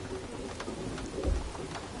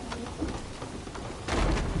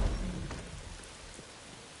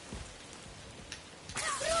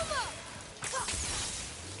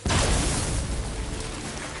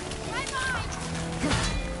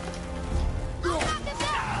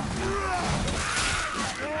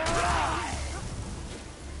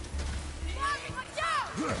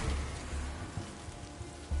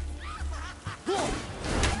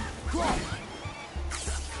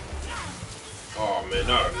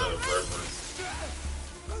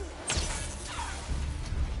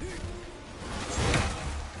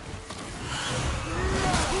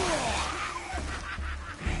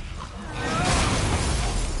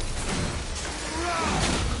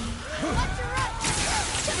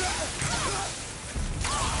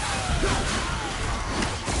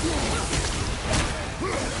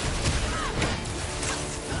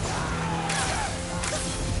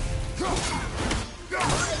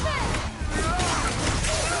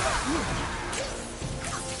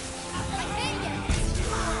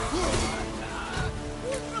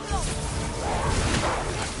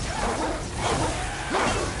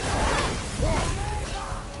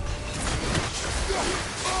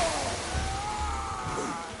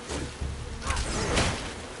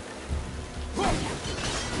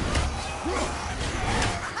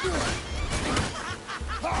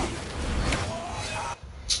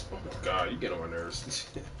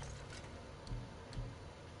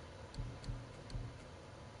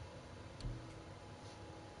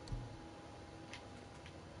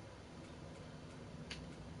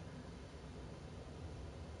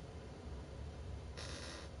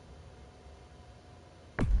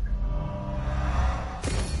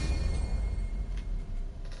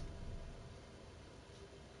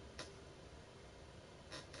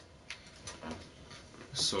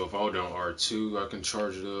 So if I hold down R2, I can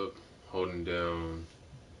charge it up. Holding down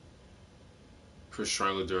Push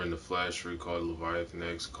Triangle during the flash recall Leviathan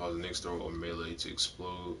X, cause the next throw or melee to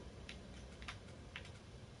explode.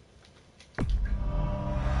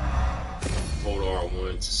 Hold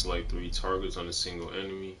R1 to select 3 targets on a single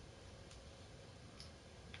enemy.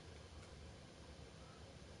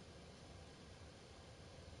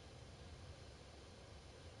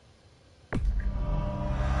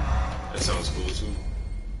 That sounds cool too.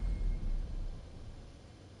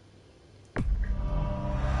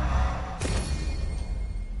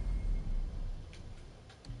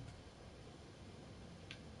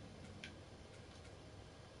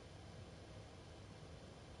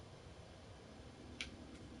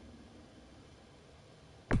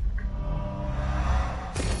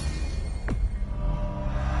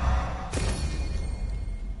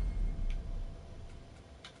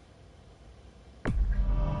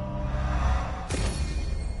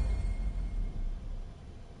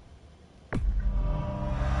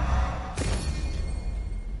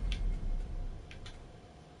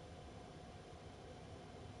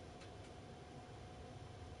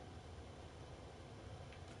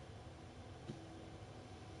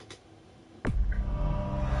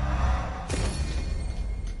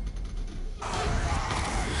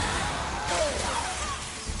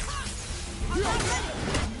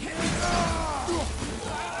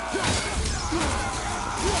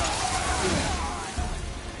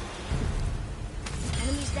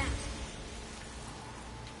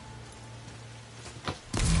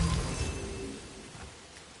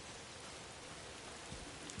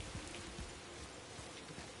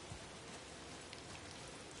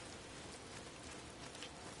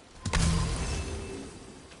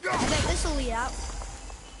 This'll lead out.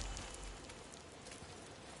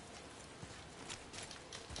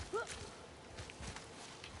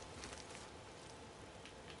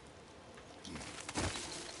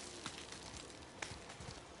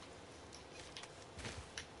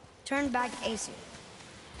 Turn back Aesir.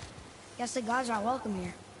 Guess the gods are welcome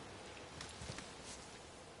here.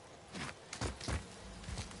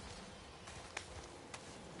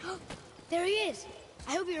 There he is.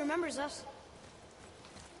 I hope he remembers us.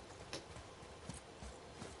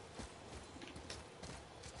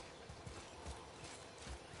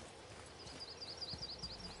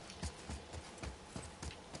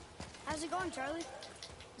 How's it going, Charlie?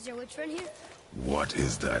 Is your witch friend here? What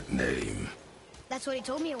is that name? That's what he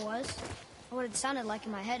told me it was. Or what it sounded like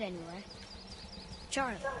in my head, anyway.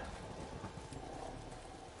 Charlie.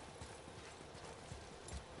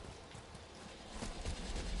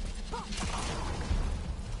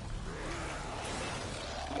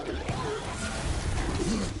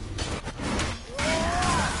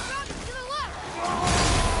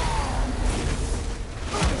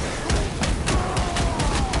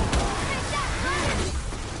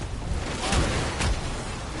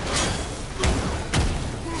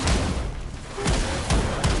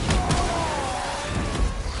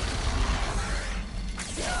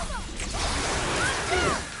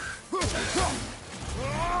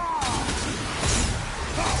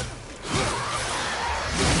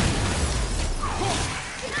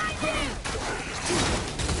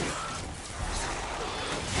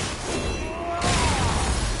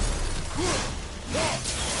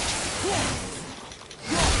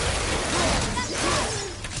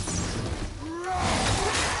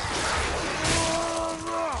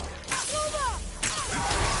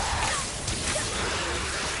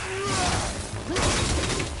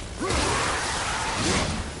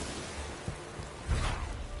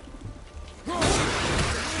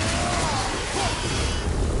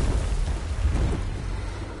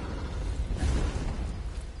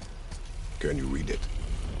 Can you read it?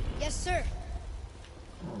 Yes, sir.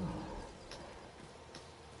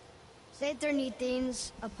 Satyr need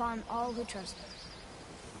things upon all who trust us.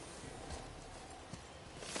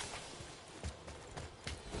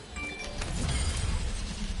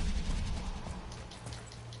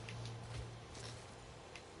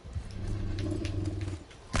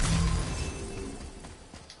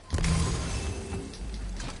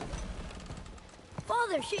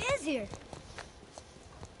 Father, she is here.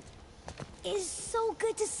 It's so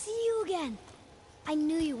good to see you again. I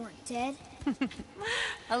knew you weren't dead.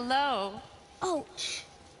 Hello. Oh,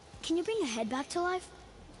 can you bring a head back to life?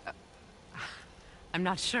 I'm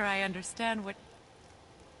not sure I understand what...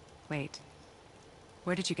 Wait.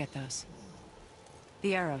 Where did you get those?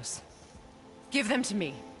 The arrows. Give them to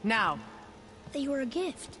me, now. They were a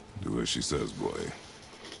gift. Do as she says, boy.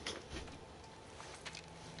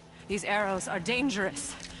 These arrows are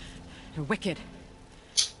dangerous. They're wicked.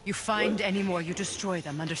 You find any more, you destroy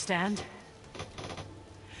them, understand?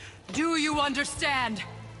 Do you understand?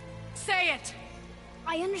 Say it!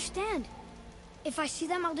 I understand. If I see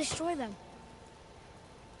them, I'll destroy them.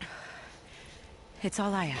 It's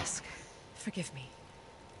all I ask. Forgive me.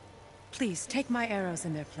 Please, take my arrows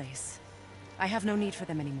in their place. I have no need for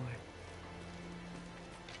them anymore.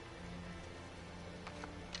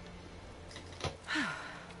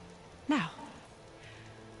 Now,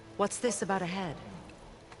 what's this about a head?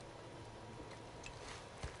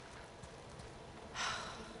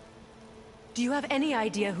 Do you have any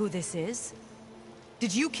idea who this is?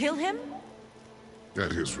 Did you kill him?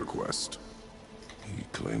 At his request. He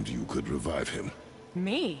claimed you could revive him.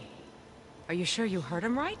 Me? Are you sure you heard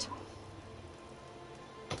him right?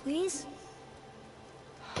 Please?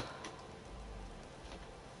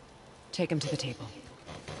 Take him to the table.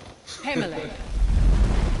 Hey, Malay.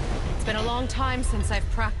 It's been a long time since I've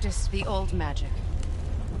practiced the old magic.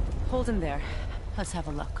 Hold him there. Let's have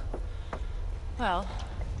a look. Well,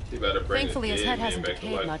 thankfully his head hasn't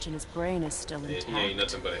decayed much and his brain is still intact. He ain't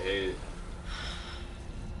nothing but a head.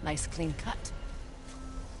 Nice clean cut.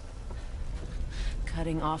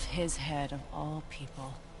 Cutting off his head of all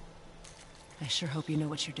people. I sure hope you know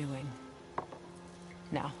what you're doing.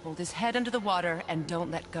 Now, hold his head under the water and don't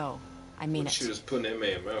let go. I mean it. She was putting that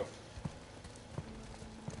man in mouth.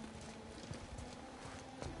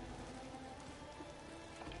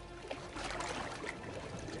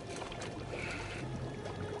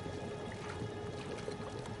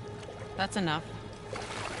 That's enough.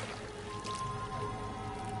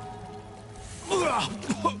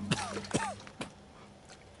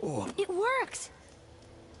 It worked!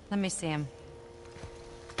 Let me see him.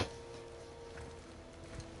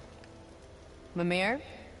 Mimir?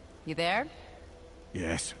 You there?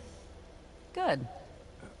 Yes. Good.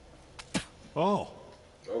 Oh.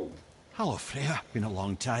 Oh. Hello, Freya. Been a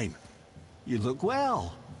long time. You look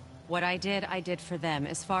well. What I did for them.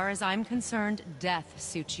 As far as I'm concerned, death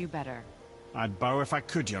suits you better. I'd bow if I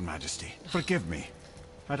could, Your Majesty. Forgive me.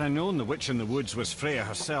 Had I known the witch in the woods was Freya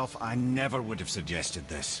herself, I never would have suggested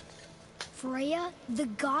this. Freya? The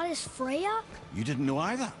goddess Freya? You didn't know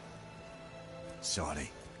either? Sorry.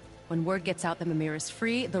 When word gets out that Mimir is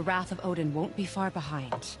free, the wrath of Odin won't be far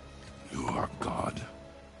behind. You are God.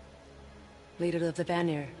 Leader of the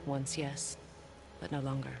Vanir, once, yes. But no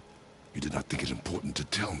longer. You did not think it important to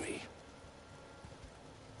tell me.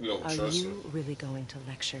 We don't Are trust you him. really going to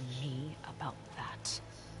lecture me about that?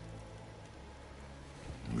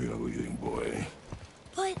 We are leaving, boy.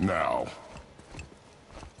 But... Now.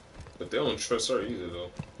 But they don't trust her either, though.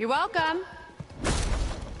 You're welcome!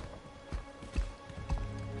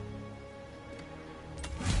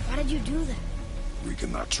 Why did you do that? We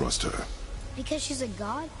cannot trust her. Because she's a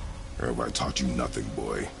god? Have I taught you nothing,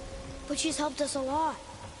 boy? But she's helped us a lot.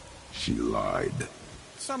 She lied.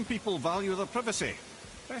 Some people value their privacy.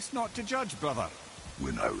 Best not to judge, brother.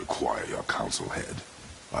 When I require your council head,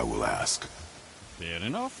 I will ask. Fair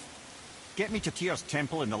enough. Get me to Tyr's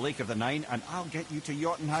temple in the Lake of the Nine, and I'll get you to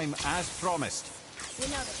Jotunheim as promised. We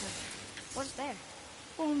know the temple. What's there?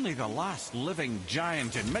 Only the last living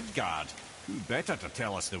giant in Midgard. Who better to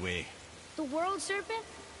tell us the way? The world serpent?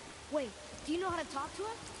 Wait, do you know how to talk to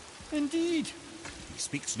him? Indeed. He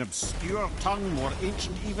speaks an obscure tongue more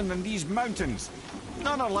ancient even than these mountains.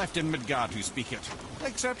 None are left in Midgard who speak it.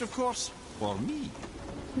 Except, of course, for me.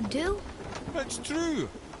 You do? It's true.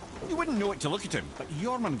 You wouldn't know it to look at him, but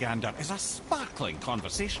Jormungandr is a sparkling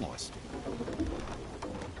conversationalist.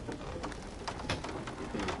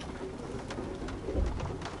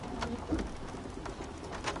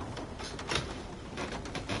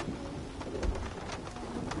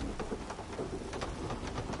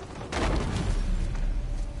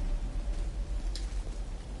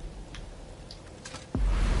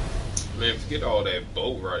 Man, forget all that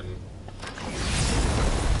boat riding.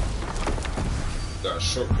 Got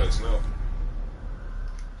shortcuts now.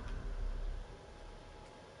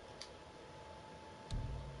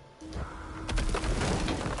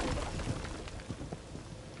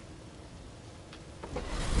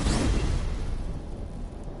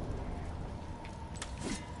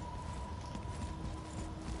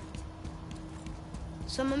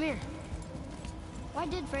 So, Mimir, why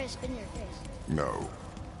did Freya spin your face? No.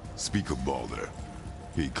 Speak of Baldur.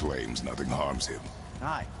 He claims nothing harms him.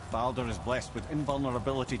 Aye, Baldur is blessed with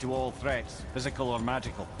invulnerability to all threats, physical or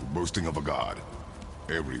magical. Boasting of a god.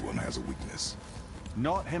 Everyone has a weakness.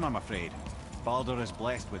 Not him, I'm afraid. Baldur is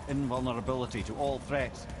blessed with invulnerability to all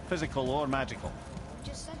threats, physical or magical. You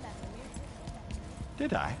just said that, Mimir.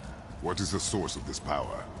 Did I? What is the source of this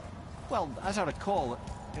power? Well, as I recall,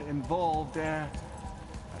 it involved, a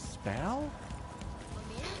spell?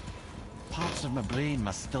 Parts of my brain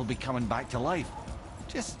must still be coming back to life.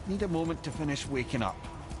 Just need a moment to finish waking up.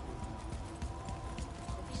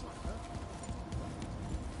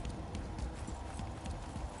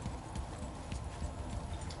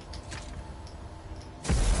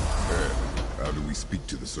 How do we speak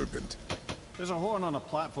to the serpent? There's a horn on a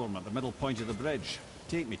platform at the middle point of the bridge.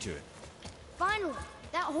 Take me to it. Finally!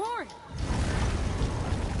 That horn!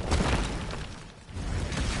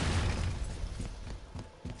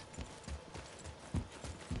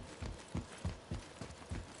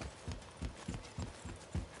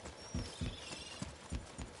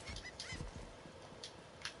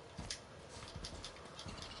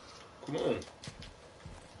 Come on.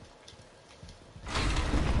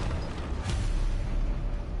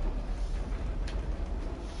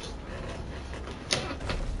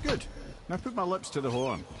 Good. Now put my lips to the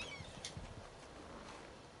horn.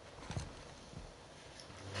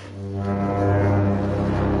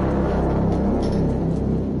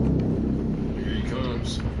 Here he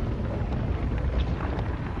comes.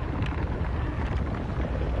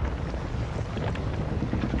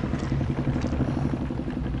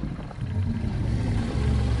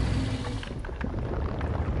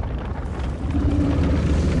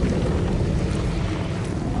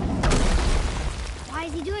 Why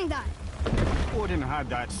is he doing that? Odin had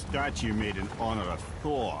that statue made in honor of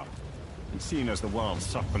Thor. And seeing as the world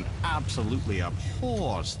serpent absolutely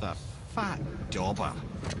abhors the fat dauber,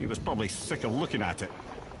 he was probably sick of looking at it.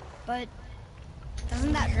 But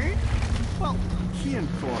doesn't that hurt? Well, he and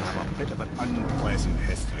Thor have a bit of an unpleasant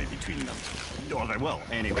history between them. Or they will,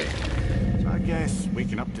 anyway. So I guess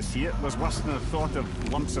waking up to see it was worse than the thought of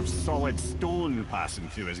lumps of solid stone passing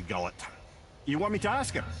through his gullet. You want me to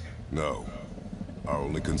ask him? No. Our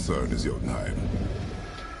only concern is Jotunheim.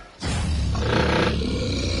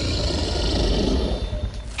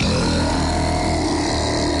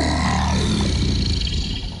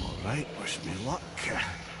 Alright, wish me luck.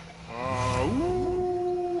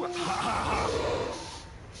 Ooh, ha, ha, ha.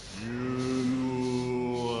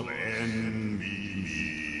 You envy me.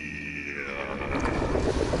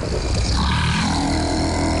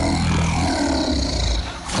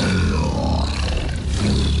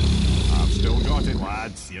 I've still got it,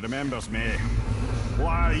 lads. He remembers me.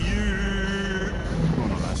 Why, you... Oh,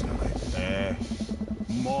 no, that's not right.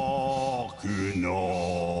 Makuna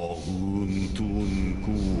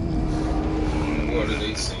Huntunku. What are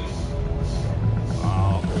they saying?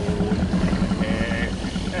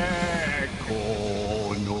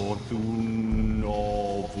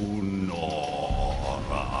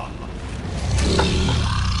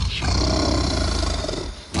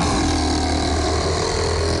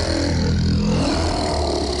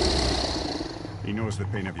 He knows the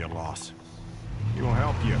pain of your loss. He will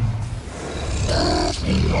help you.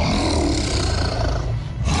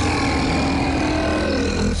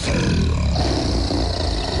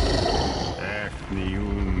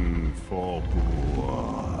 Ethnium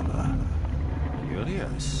Forbuar.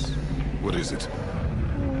 Curious. What is it?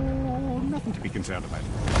 Oh, nothing to be concerned about.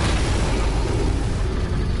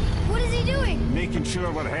 What is he doing? Making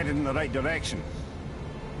sure we're headed in the right direction.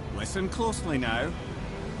 Listen closely now.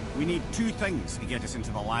 We need two things to get us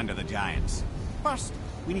into the land of the giants. First,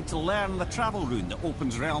 we need to learn the travel rune that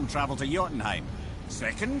opens realm travel to Jotunheim.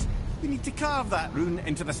 Second, we need to carve that rune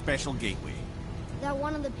into the special gateway. That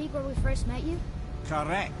one on the peak where we first met you?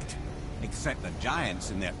 Correct. Except the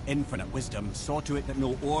giants, in their infinite wisdom, saw to it that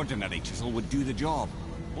no ordinary chisel would do the job.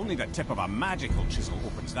 Only the tip of a magical chisel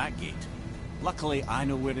opens that gate. Luckily, I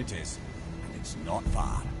know where it is, and it's not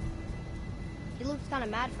far. He looked kind of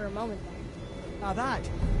mad for a moment there. Now that,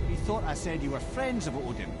 he thought I said you were friends of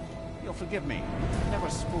Odin. You'll forgive me. I've never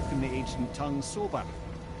spoken the ancient tongue sober.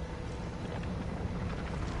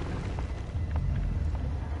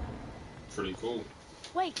 Pretty cool.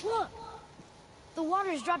 Wait, look! The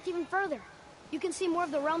water's dropped even further. You can see more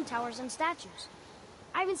of the realm towers and statues.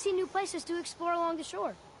 I even see new places to explore along the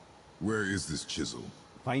shore. Where is this chisel?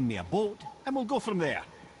 Find me a boat, and we'll go from there.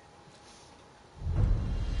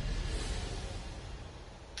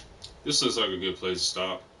 This looks like a good place to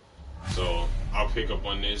stop. So I'll pick up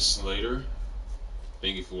on this later.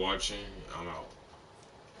 Thank you for watching. I'm out.